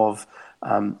terms of,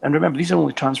 and remember, these are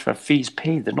only transfer fees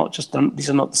paid. They're not just, these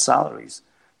are not the salaries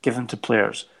given to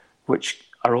players, which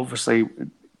are obviously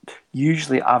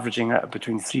usually averaging out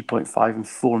between 3.5 and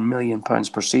 4 million pounds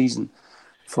per season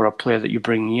for a player that you're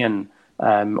bringing in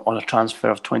on a transfer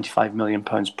of 25 million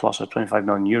pounds plus or 25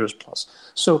 million euros plus.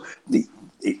 So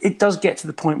it does get to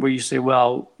the point where you say,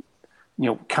 well,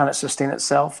 can it sustain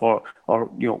itself, or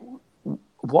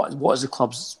what is the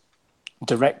club's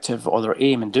directive or their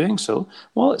aim in doing so?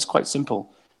 Well, it's quite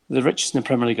simple. The richest in the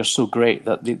Premier League are so great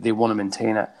that they want to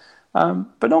maintain it.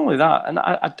 But not only that, and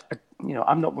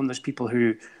I'm not one of those people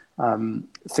who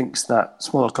thinks that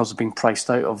smaller clubs are being priced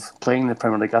out of playing in the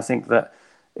Premier League. I think that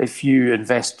if you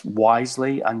invest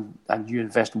wisely and you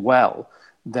invest well,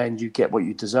 then you get what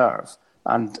you deserve.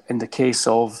 And in the case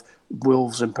of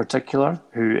Wolves in particular,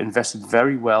 who invested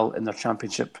very well in their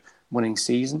Championship winning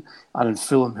season, and in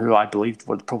Fulham, who I believed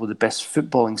were probably the best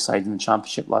footballing side in the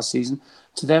Championship last season,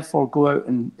 to therefore go out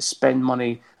and spend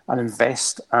money and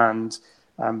invest and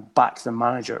back the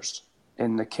managers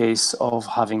in the case of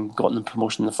having gotten the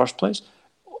promotion in the first place,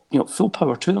 full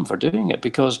power to them for doing it,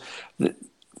 because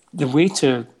the way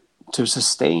to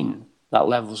sustain that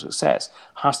level of success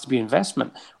has to be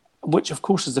investment, which of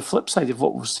course is the flip side of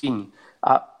what we've seen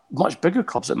at much bigger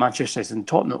clubs at Manchester United and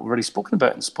Tottenham, we've already spoken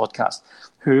about in this podcast,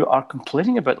 who are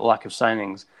complaining about the lack of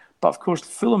signings. But of course,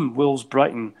 Fulham, Wolves,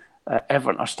 Brighton,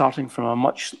 Everton are starting from a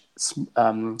much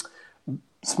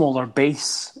smaller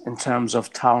base in terms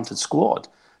of talented squad.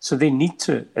 So they need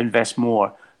to invest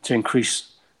more to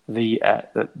increase the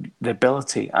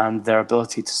ability and their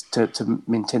ability to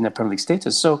maintain their Premier League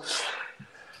status. So,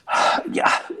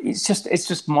 yeah, it's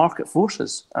just market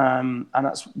forces, and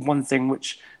that's one thing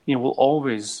which will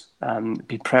always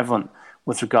be prevalent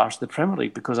with regards to the Premier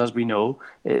League, because as we know,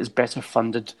 it is better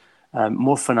funded,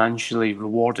 more financially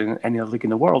rewarding than any other league in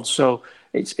the world. So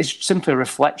it's simply a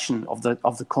reflection of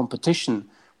the competition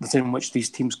within which these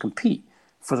teams compete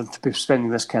for them to be spending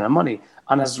this kind of money.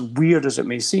 And as weird as it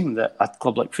may seem that a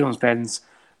club like Fulham spends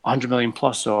 100 million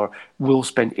plus, or will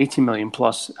spend 80 million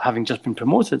plus, having just been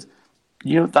promoted,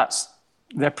 that's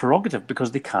their prerogative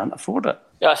because they can't afford it.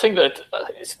 Yeah, I think that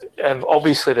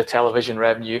obviously the television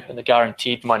revenue and the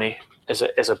guaranteed money is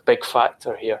a big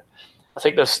factor here. I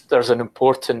think there's an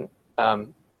important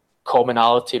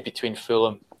commonality between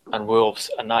Fulham and Wolves,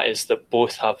 and that is that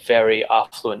both have very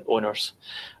affluent owners.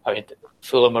 I mean,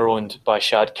 Fulham are owned by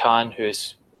Shad Khan, who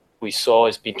we saw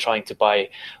has been trying to buy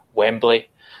Wembley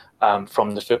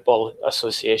from the Football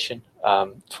Association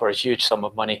for a huge sum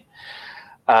of money,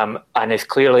 and is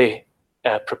clearly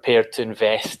prepared to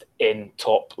invest in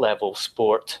top-level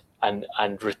sport and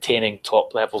retaining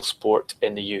top-level sport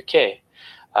in the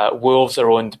UK. Wolves are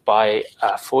owned by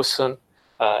Fosun,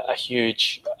 a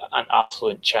huge and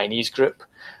affluent Chinese group,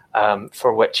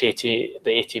 for which the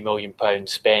 £80 million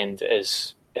spend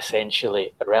is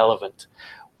essentially irrelevant.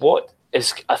 What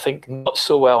is, I think, not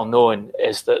so well known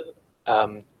is that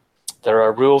there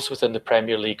are rules within the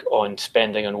Premier League on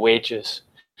spending on wages,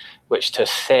 which to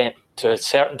a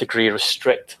certain degree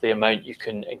restrict the amount you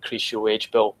can increase your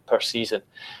wage bill per season,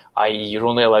 i.e. you're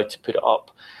only allowed to put it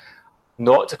up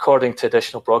not according to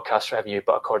additional broadcast revenue,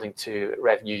 but according to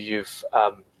revenue you've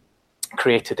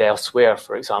created elsewhere,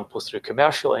 for example, through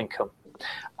commercial income.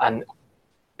 And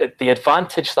the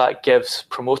advantage that gives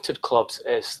promoted clubs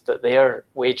is that their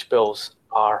wage bills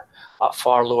are at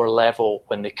far lower level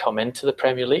when they come into the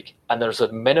Premier League, and there's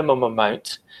a minimum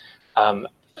amount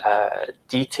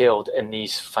detailed in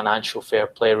these financial fair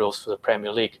play rules for the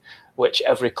Premier League, which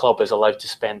every club is allowed to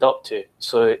spend up to.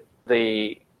 So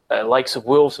the likes of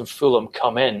Wolves and Fulham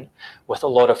come in with a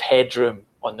lot of headroom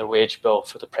on their wage bill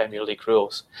for the Premier League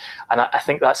rules. And I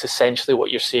think that's essentially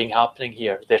what you're seeing happening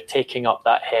here. They're taking up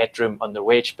that headroom on their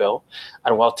wage bill,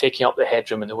 and while taking up the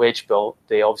headroom in the wage bill,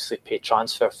 they obviously pay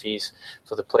transfer fees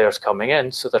for the players coming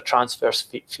in, so their transfer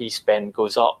fee spend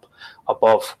goes up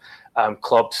above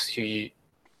clubs who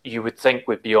you would think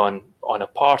would be on a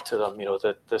par to them,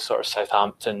 the sort of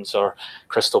Southamptons or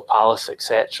Crystal Palace,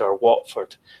 etc., or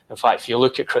Watford. In fact, if you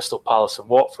look at Crystal Palace and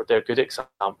Watford, they're good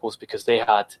examples because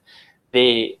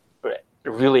they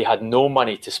really had no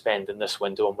money to spend in this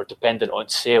window and were dependent on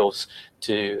sales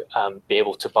to be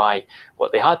able to buy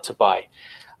what they had to buy.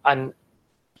 And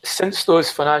since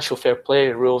those financial fair play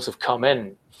rules have come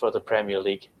in for the Premier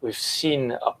League, we've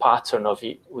seen a pattern of,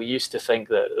 we used to think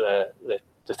that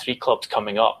the three clubs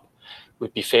coming up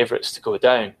would be favourites to go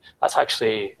down. That's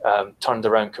actually turned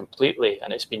around completely,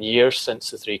 and it's been years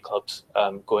since the three clubs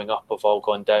going up have all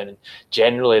gone down, and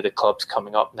generally the clubs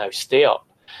coming up now stay up.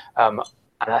 And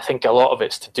I think a lot of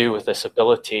it's to do with this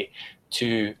ability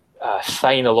to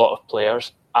sign a lot of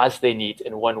players as they need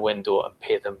in one window and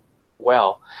pay them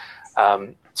well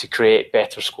to create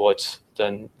better squads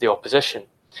than the opposition.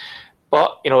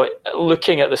 But,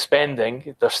 looking at the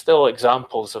spending, there's still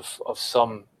examples of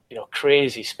some,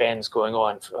 crazy spends going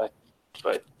on.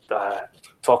 But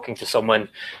talking to someone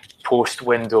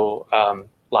post-window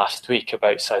last week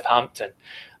about Southampton,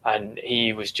 and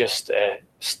he was just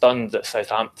stunned that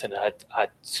Southampton had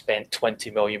spent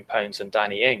 £20 million on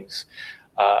Danny Ings,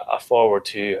 a forward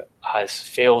who has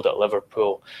failed at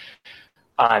Liverpool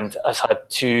and has had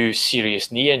 2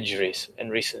 serious knee injuries in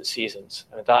recent seasons.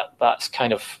 I mean, that's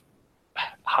kind of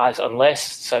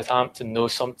unless Southampton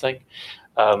knows something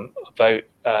about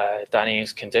Danny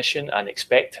Ings' condition and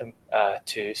expect him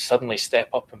to suddenly step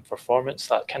up in performance,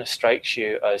 that kind of strikes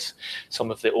you as some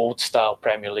of the old style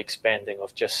Premier League spending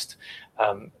of just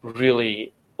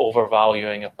really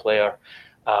overvaluing a player,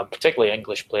 particularly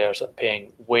English players, and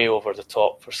paying way over the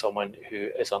top for someone who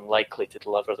is unlikely to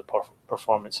deliver the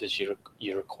performances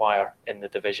you require in the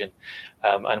division.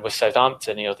 And with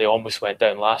Southampton, they almost went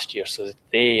down last year, so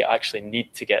they actually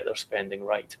need to get their spending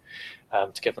right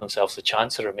to give themselves the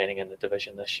chance of remaining in the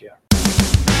division this year.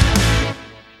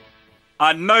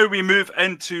 And now we move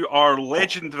into our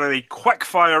legendary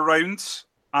quickfire rounds.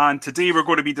 And today we're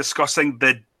going to be discussing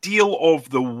the deal of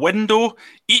the window.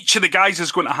 Each of the guys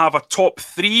is going to have a top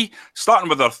 3, starting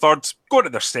with their third, going to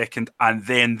their second, and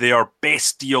then their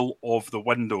best deal of the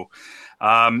window.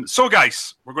 So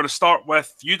guys, we're going to start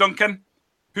with you, Duncan.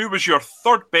 Who was your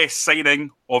third best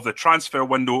signing of the transfer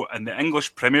window in the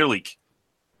English Premier League?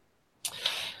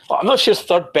 Well, I'm not sure it's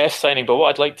third best signing, but what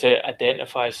I'd like to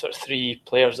identify is sort of 3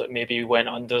 players that maybe went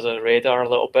under the radar a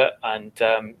little bit and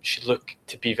should look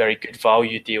to be very good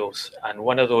value deals. And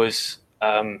one of those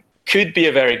could be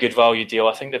a very good value deal.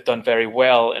 I think they've done very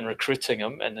well in recruiting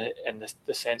him in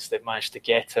the sense they've managed to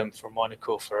get him for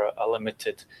Monaco for a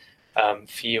limited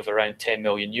fee of around €10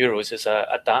 million. Is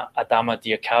Adama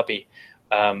Diakabi,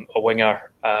 a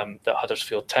winger that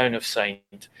Huddersfield Town have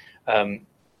signed.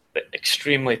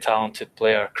 Extremely talented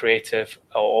player, creative,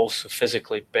 also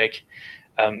physically big.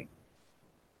 A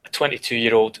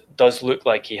 22-year-old does look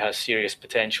like he has serious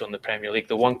potential in the Premier League.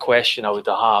 The one question I would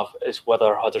have is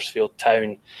whether Huddersfield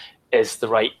Town is the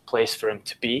right place for him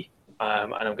to be.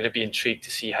 And I'm going to be intrigued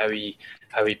to see how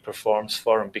he performs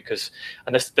for him, because,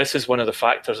 and this is one of the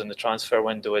factors in the transfer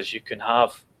window, is you can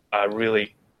have a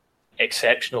really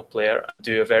exceptional player and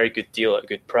do a very good deal at a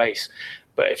good price.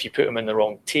 But if you put him in the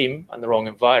wrong team and the wrong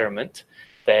environment,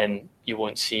 then you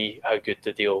won't see how good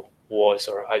the deal was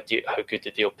or how good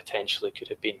the deal potentially could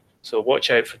have been. So watch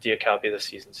out for Diakabi this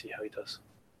season, see how he does.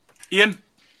 Ian?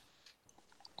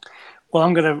 Well,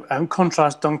 I'm going to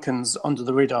contrast Duncan's under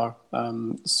the radar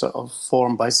sort of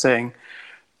form by saying,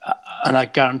 and I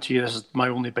guarantee you this is my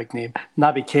only big name,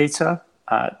 Naby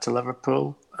Keita to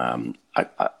Liverpool.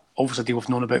 Obviously, a deal we've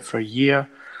known about for a year.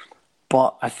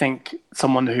 But I think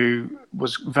someone who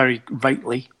was very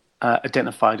rightly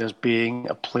identified as being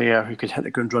a player who could hit the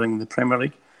ground running in the Premier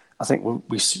League. I think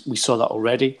we saw that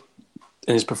already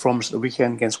in his performance at the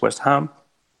weekend against West Ham.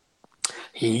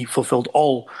 He fulfilled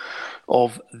all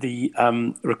of the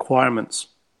requirements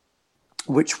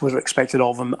which were expected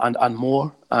of him and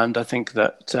more. And I think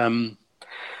that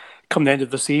come the end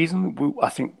of the season, I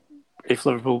think if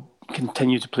Liverpool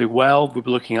continue to play well, we'll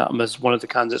be looking at him as one of the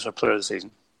candidates for player of the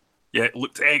season. Yeah, it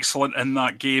looked excellent in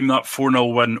that game, that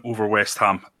 4-0 win over West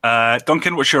Ham.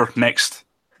 Duncan, what's your next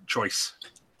choice?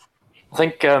 I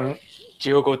think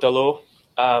Diogo Dalot,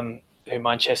 who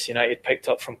Manchester United picked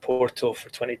up from Porto for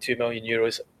 €22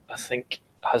 million, I think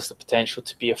has the potential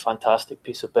to be a fantastic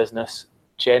piece of business.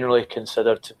 Generally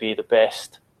considered to be the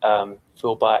best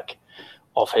fullback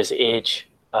of his age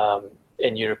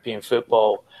in European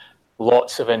football.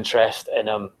 Lots of interest in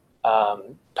him.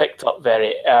 Picked up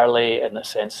very early in the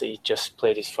sense that he just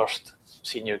played his first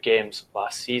senior games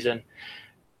last season.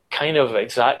 Kind of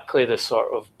exactly the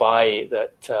sort of buy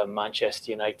that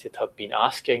Manchester United have been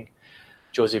asking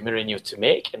Jose Mourinho to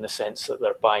make, in the sense that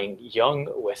they're buying young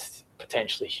with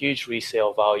potentially huge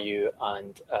resale value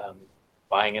and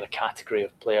buying in a category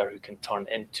of player who can turn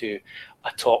into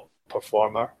a top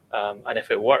performer and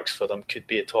if it works for them, could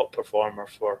be a top performer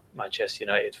for Manchester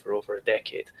United for over a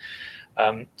decade.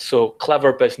 So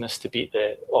clever business to beat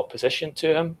the opposition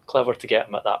to him, clever to get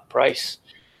him at that price.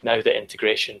 Now the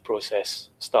integration process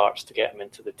starts to get him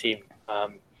into the team.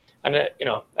 And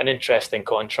an interesting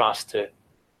contrast to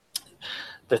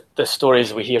the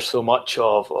stories we hear so much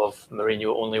of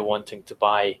Mourinho only wanting to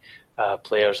buy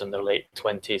players in their late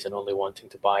 20s and only wanting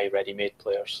to buy ready-made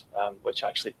players, which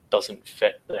actually doesn't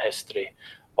fit the history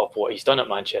of what he's done at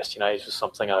Manchester United. It was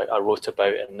something I wrote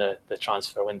about in the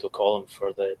transfer window column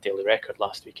for the Daily Record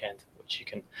last weekend, which you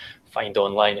can find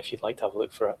online if you'd like to have a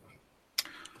look for it.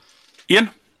 Ian?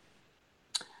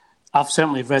 I've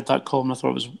certainly read that column. I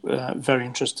thought it was very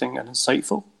interesting and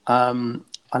insightful.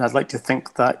 And I'd like to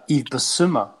think that Yves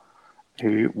Bissouma,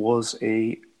 who was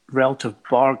a relative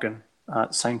bargain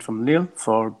signed from Lille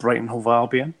for Brighton and Hove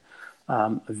Albion,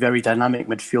 a very dynamic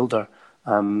midfielder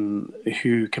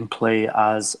who can play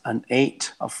as an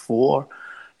 8, a 4.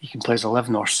 He can play as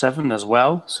 11 or 7 as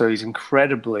well. So he's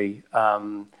incredibly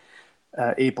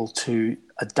able to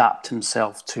adapt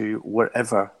himself to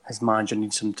wherever his manager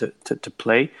needs him to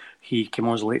play. He came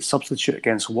on as a late substitute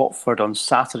against Watford on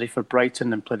Saturday for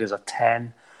Brighton and played as a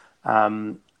 10.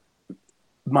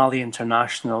 Mali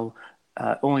international,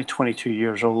 only 22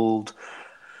 years old,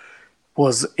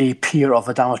 was a peer of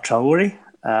Adama Traore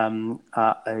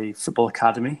at a football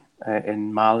academy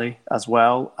in Mali as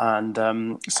well,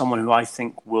 and someone who I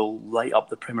think will light up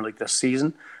the Premier League this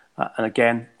season. And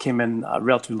again, came in at a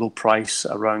relatively low price,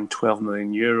 around 12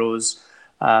 million euros,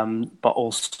 but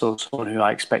also someone who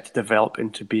I expect to develop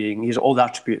into being, he has all the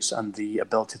attributes and the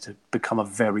ability to become a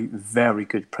very, very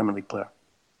good Premier League player.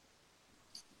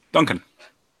 Duncan?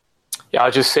 Yeah,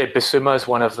 I'll just say Bissouma is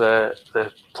one of the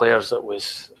players that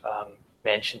was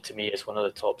mentioned to me as one of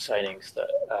the top signings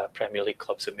that Premier League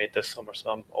clubs have made this summer.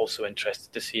 So I'm also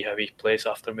interested to see how he plays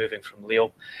after moving from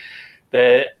Lille.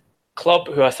 The club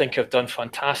who I think have done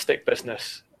fantastic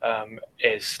business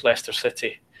is Leicester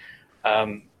City.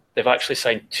 They've actually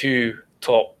signed 2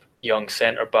 top young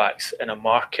centre-backs in a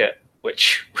market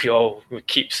which we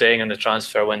keep saying in the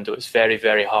transfer window, it's very,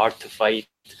 very hard to find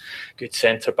good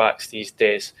centre-backs these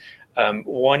days.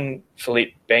 One,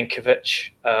 Filip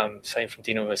Benkovic, signed from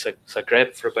Dinamo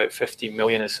Zagreb for about 15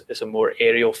 million, is a more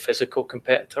aerial, physical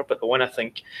competitor. But the one I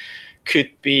think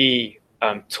could be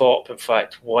top. In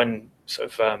fact, one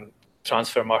sort of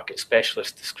transfer market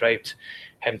specialist described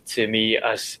him to me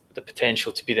as the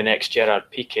potential to be the next Gerard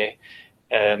Piqué,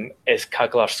 is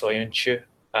Çağlar Söyüncü,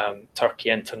 Turkey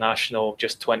international,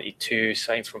 just 22,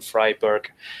 signed from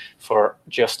Freiburg for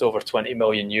just over 20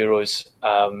 million euros.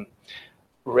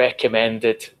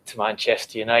 Recommended to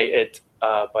Manchester United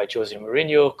by Jose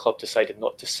Mourinho. Club decided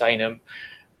not to sign him.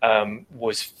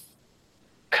 Was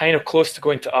kind of close to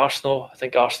going to Arsenal. I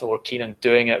think Arsenal were keen on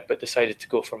doing it, but decided to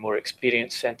go for more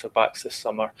experienced centre-backs this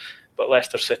summer. But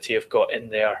Leicester City have got in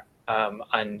there,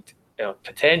 and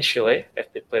potentially,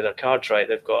 if they play their cards right,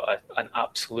 they've got an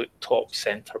absolute top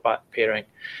centre-back pairing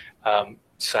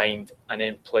signed and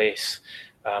in place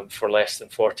for less than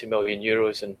 40 million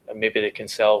euros, and maybe they can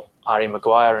sell Harry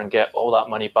Maguire and get all that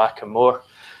money back and more,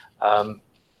 and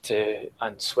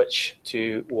switch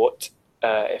to what,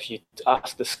 if you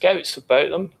ask the scouts about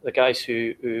them, the guys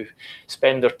who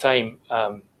spend their time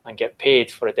and get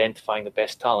paid for identifying the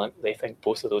best talent, they think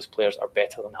both of those players are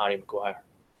better than Harry Maguire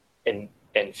in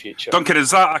future. Duncan,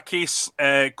 is that a case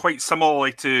quite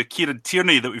similarly to Kieran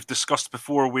Tierney that we've discussed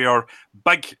before, where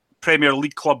big Premier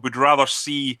League club would rather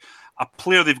see a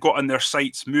player they've got in their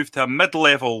sights move to a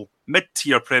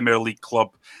mid-tier Premier League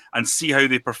club and see how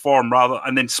they perform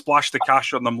and then splash the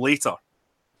cash on them later?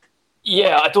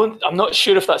 Yeah, I'm not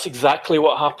sure if that's exactly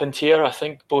what happened here. I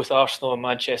think both Arsenal and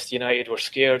Manchester United were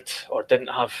scared, or didn't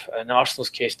have, in Arsenal's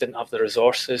case, didn't have the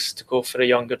resources to go for a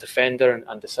younger defender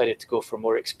and decided to go for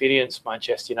more experience.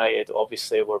 Manchester United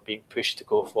obviously were being pushed to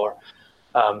go for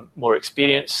more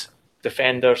experience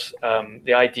defenders.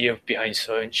 The idea behind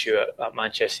Söyüncü at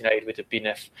Manchester United would have been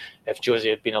if Jose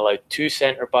had been allowed 2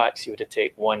 centre-backs, he would have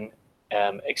taken one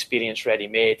experience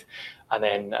ready-made, and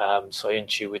then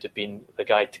Söyüncü would have been the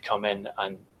guy to come in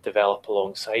and develop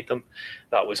alongside them.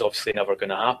 That was obviously never going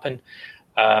to happen.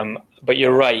 But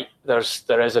you're right, there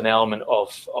is an element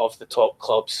of the top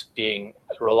clubs being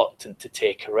reluctant to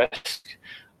take a risk.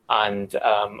 And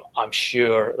I'm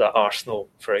sure that Arsenal,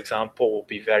 for example, will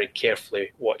be very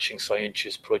carefully watching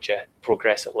Söyüncü's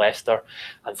progress at Leicester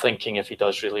and thinking if he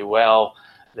does really well,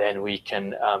 then we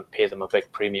can pay them a big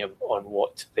premium on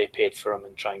what they paid for him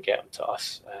and try and get him to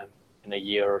us in a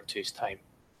year or two's time.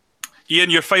 Ian,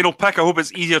 your final pick. I hope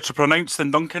it's easier to pronounce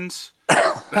than Duncan's.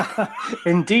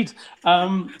 Indeed.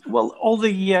 Well,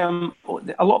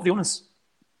 a lot of the onus,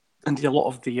 indeed, a lot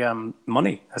of the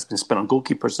money has been spent on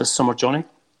goalkeepers this summer, Johnny.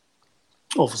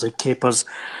 Obviously, Kepa's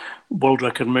world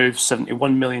record move,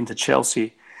 71 million to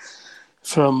Chelsea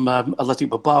from Athletic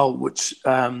Bilbao, which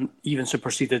even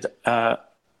superseded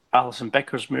Alisson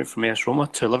Becker's move from AS Roma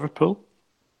to Liverpool.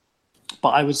 But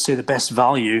I would say the best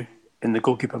value in the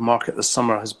goalkeeper market this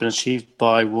summer has been achieved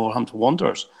by Wolverhampton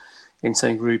Wanderers in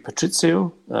signing Rui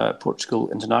Patricio, Portugal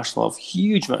international of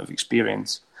huge amount of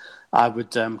experience. I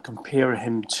would compare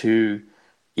him to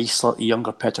a slightly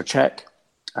younger Petr Cech,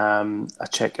 a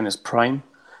Czech in his prime,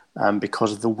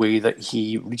 because of the way that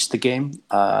he reads the game,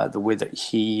 the way that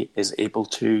he is able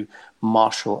to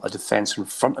marshal a defence in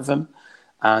front of him.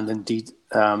 And indeed,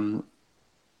 when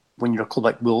you're a club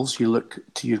like Wolves, you look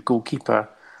to your goalkeeper,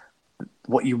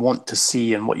 what you want to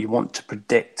see and what you want to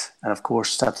predict. And of course,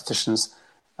 statisticians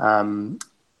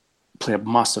play a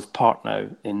massive part now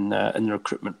in the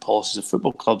recruitment policies of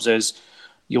football clubs. Is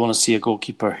you want to see a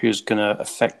goalkeeper who's going to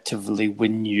effectively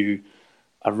win you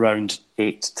around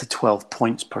 8 to 12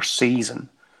 points per season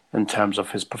in terms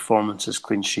of his performances,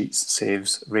 clean sheets,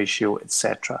 saves, ratio,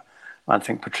 etc. I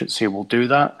think Patricio will do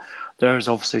that. There is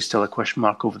obviously still a question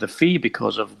mark over the fee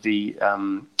because of the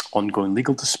ongoing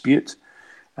legal dispute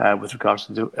with regards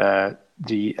to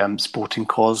the sporting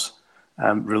cause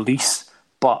release.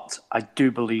 But I do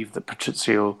believe that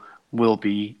Patricio will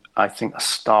be, I think, a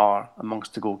star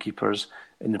amongst the goalkeepers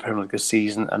in the Premier League this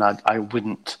season, and I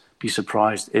wouldn't be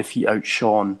surprised if he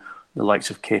outshone the likes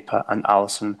of Kepa and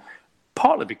Alisson,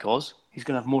 partly because he's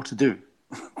going to have more to do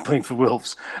playing for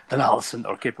Wolves than Alisson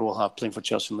or Kepa will have playing for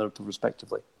Chelsea and Liverpool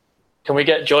respectively. Can we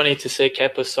get Johnny to say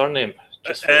Kepa's surname?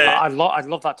 I'd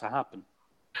love that to happen.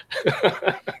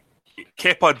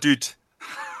 Kepa dude.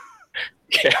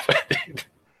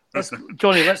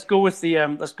 Johnny, let's go with the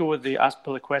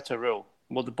Azpilicueta rule.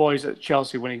 Well, the boys at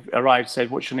Chelsea, when he arrived, said,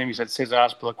 "What's your name?" He said, "Cesar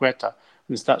Azpilicueta."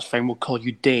 And that's fine. We'll call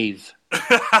you Dave.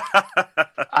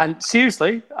 And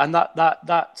seriously, and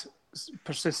that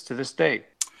persists to this day.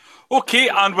 Okay,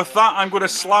 and with that, I'm going to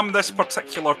slam this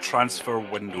particular transfer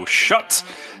window shut.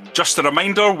 Just a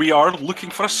reminder, we are looking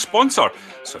for a sponsor.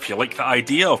 So if you like the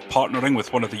idea of partnering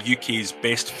with one of the UK's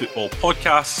best football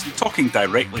podcasts and talking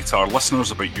directly to our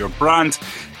listeners about your brand,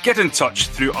 get in touch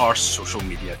through our social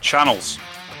media channels.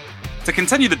 To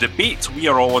continue the debate, we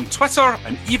are all on Twitter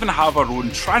and even have our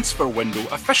own transfer window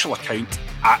official account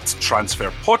at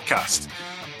Transfer Podcast.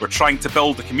 We're trying to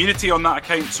build a community on that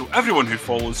account, so everyone who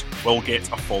follows will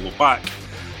get a follow back.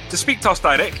 To speak to us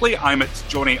directly, I'm at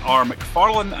Johnny R.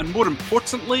 McFarlane, and more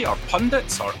importantly, our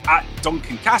pundits are at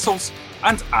Duncan Castles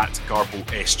and at Garbo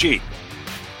SJ.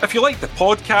 If you like the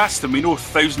podcast, and we know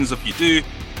thousands of you do,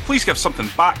 please give something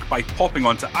back by popping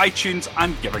onto iTunes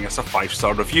and giving us a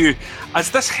 5-star review, as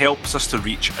this helps us to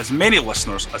reach as many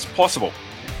listeners as possible.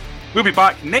 We'll be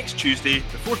back next Tuesday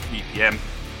before 3 p.m.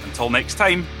 Until next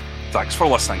time, thanks for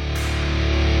listening.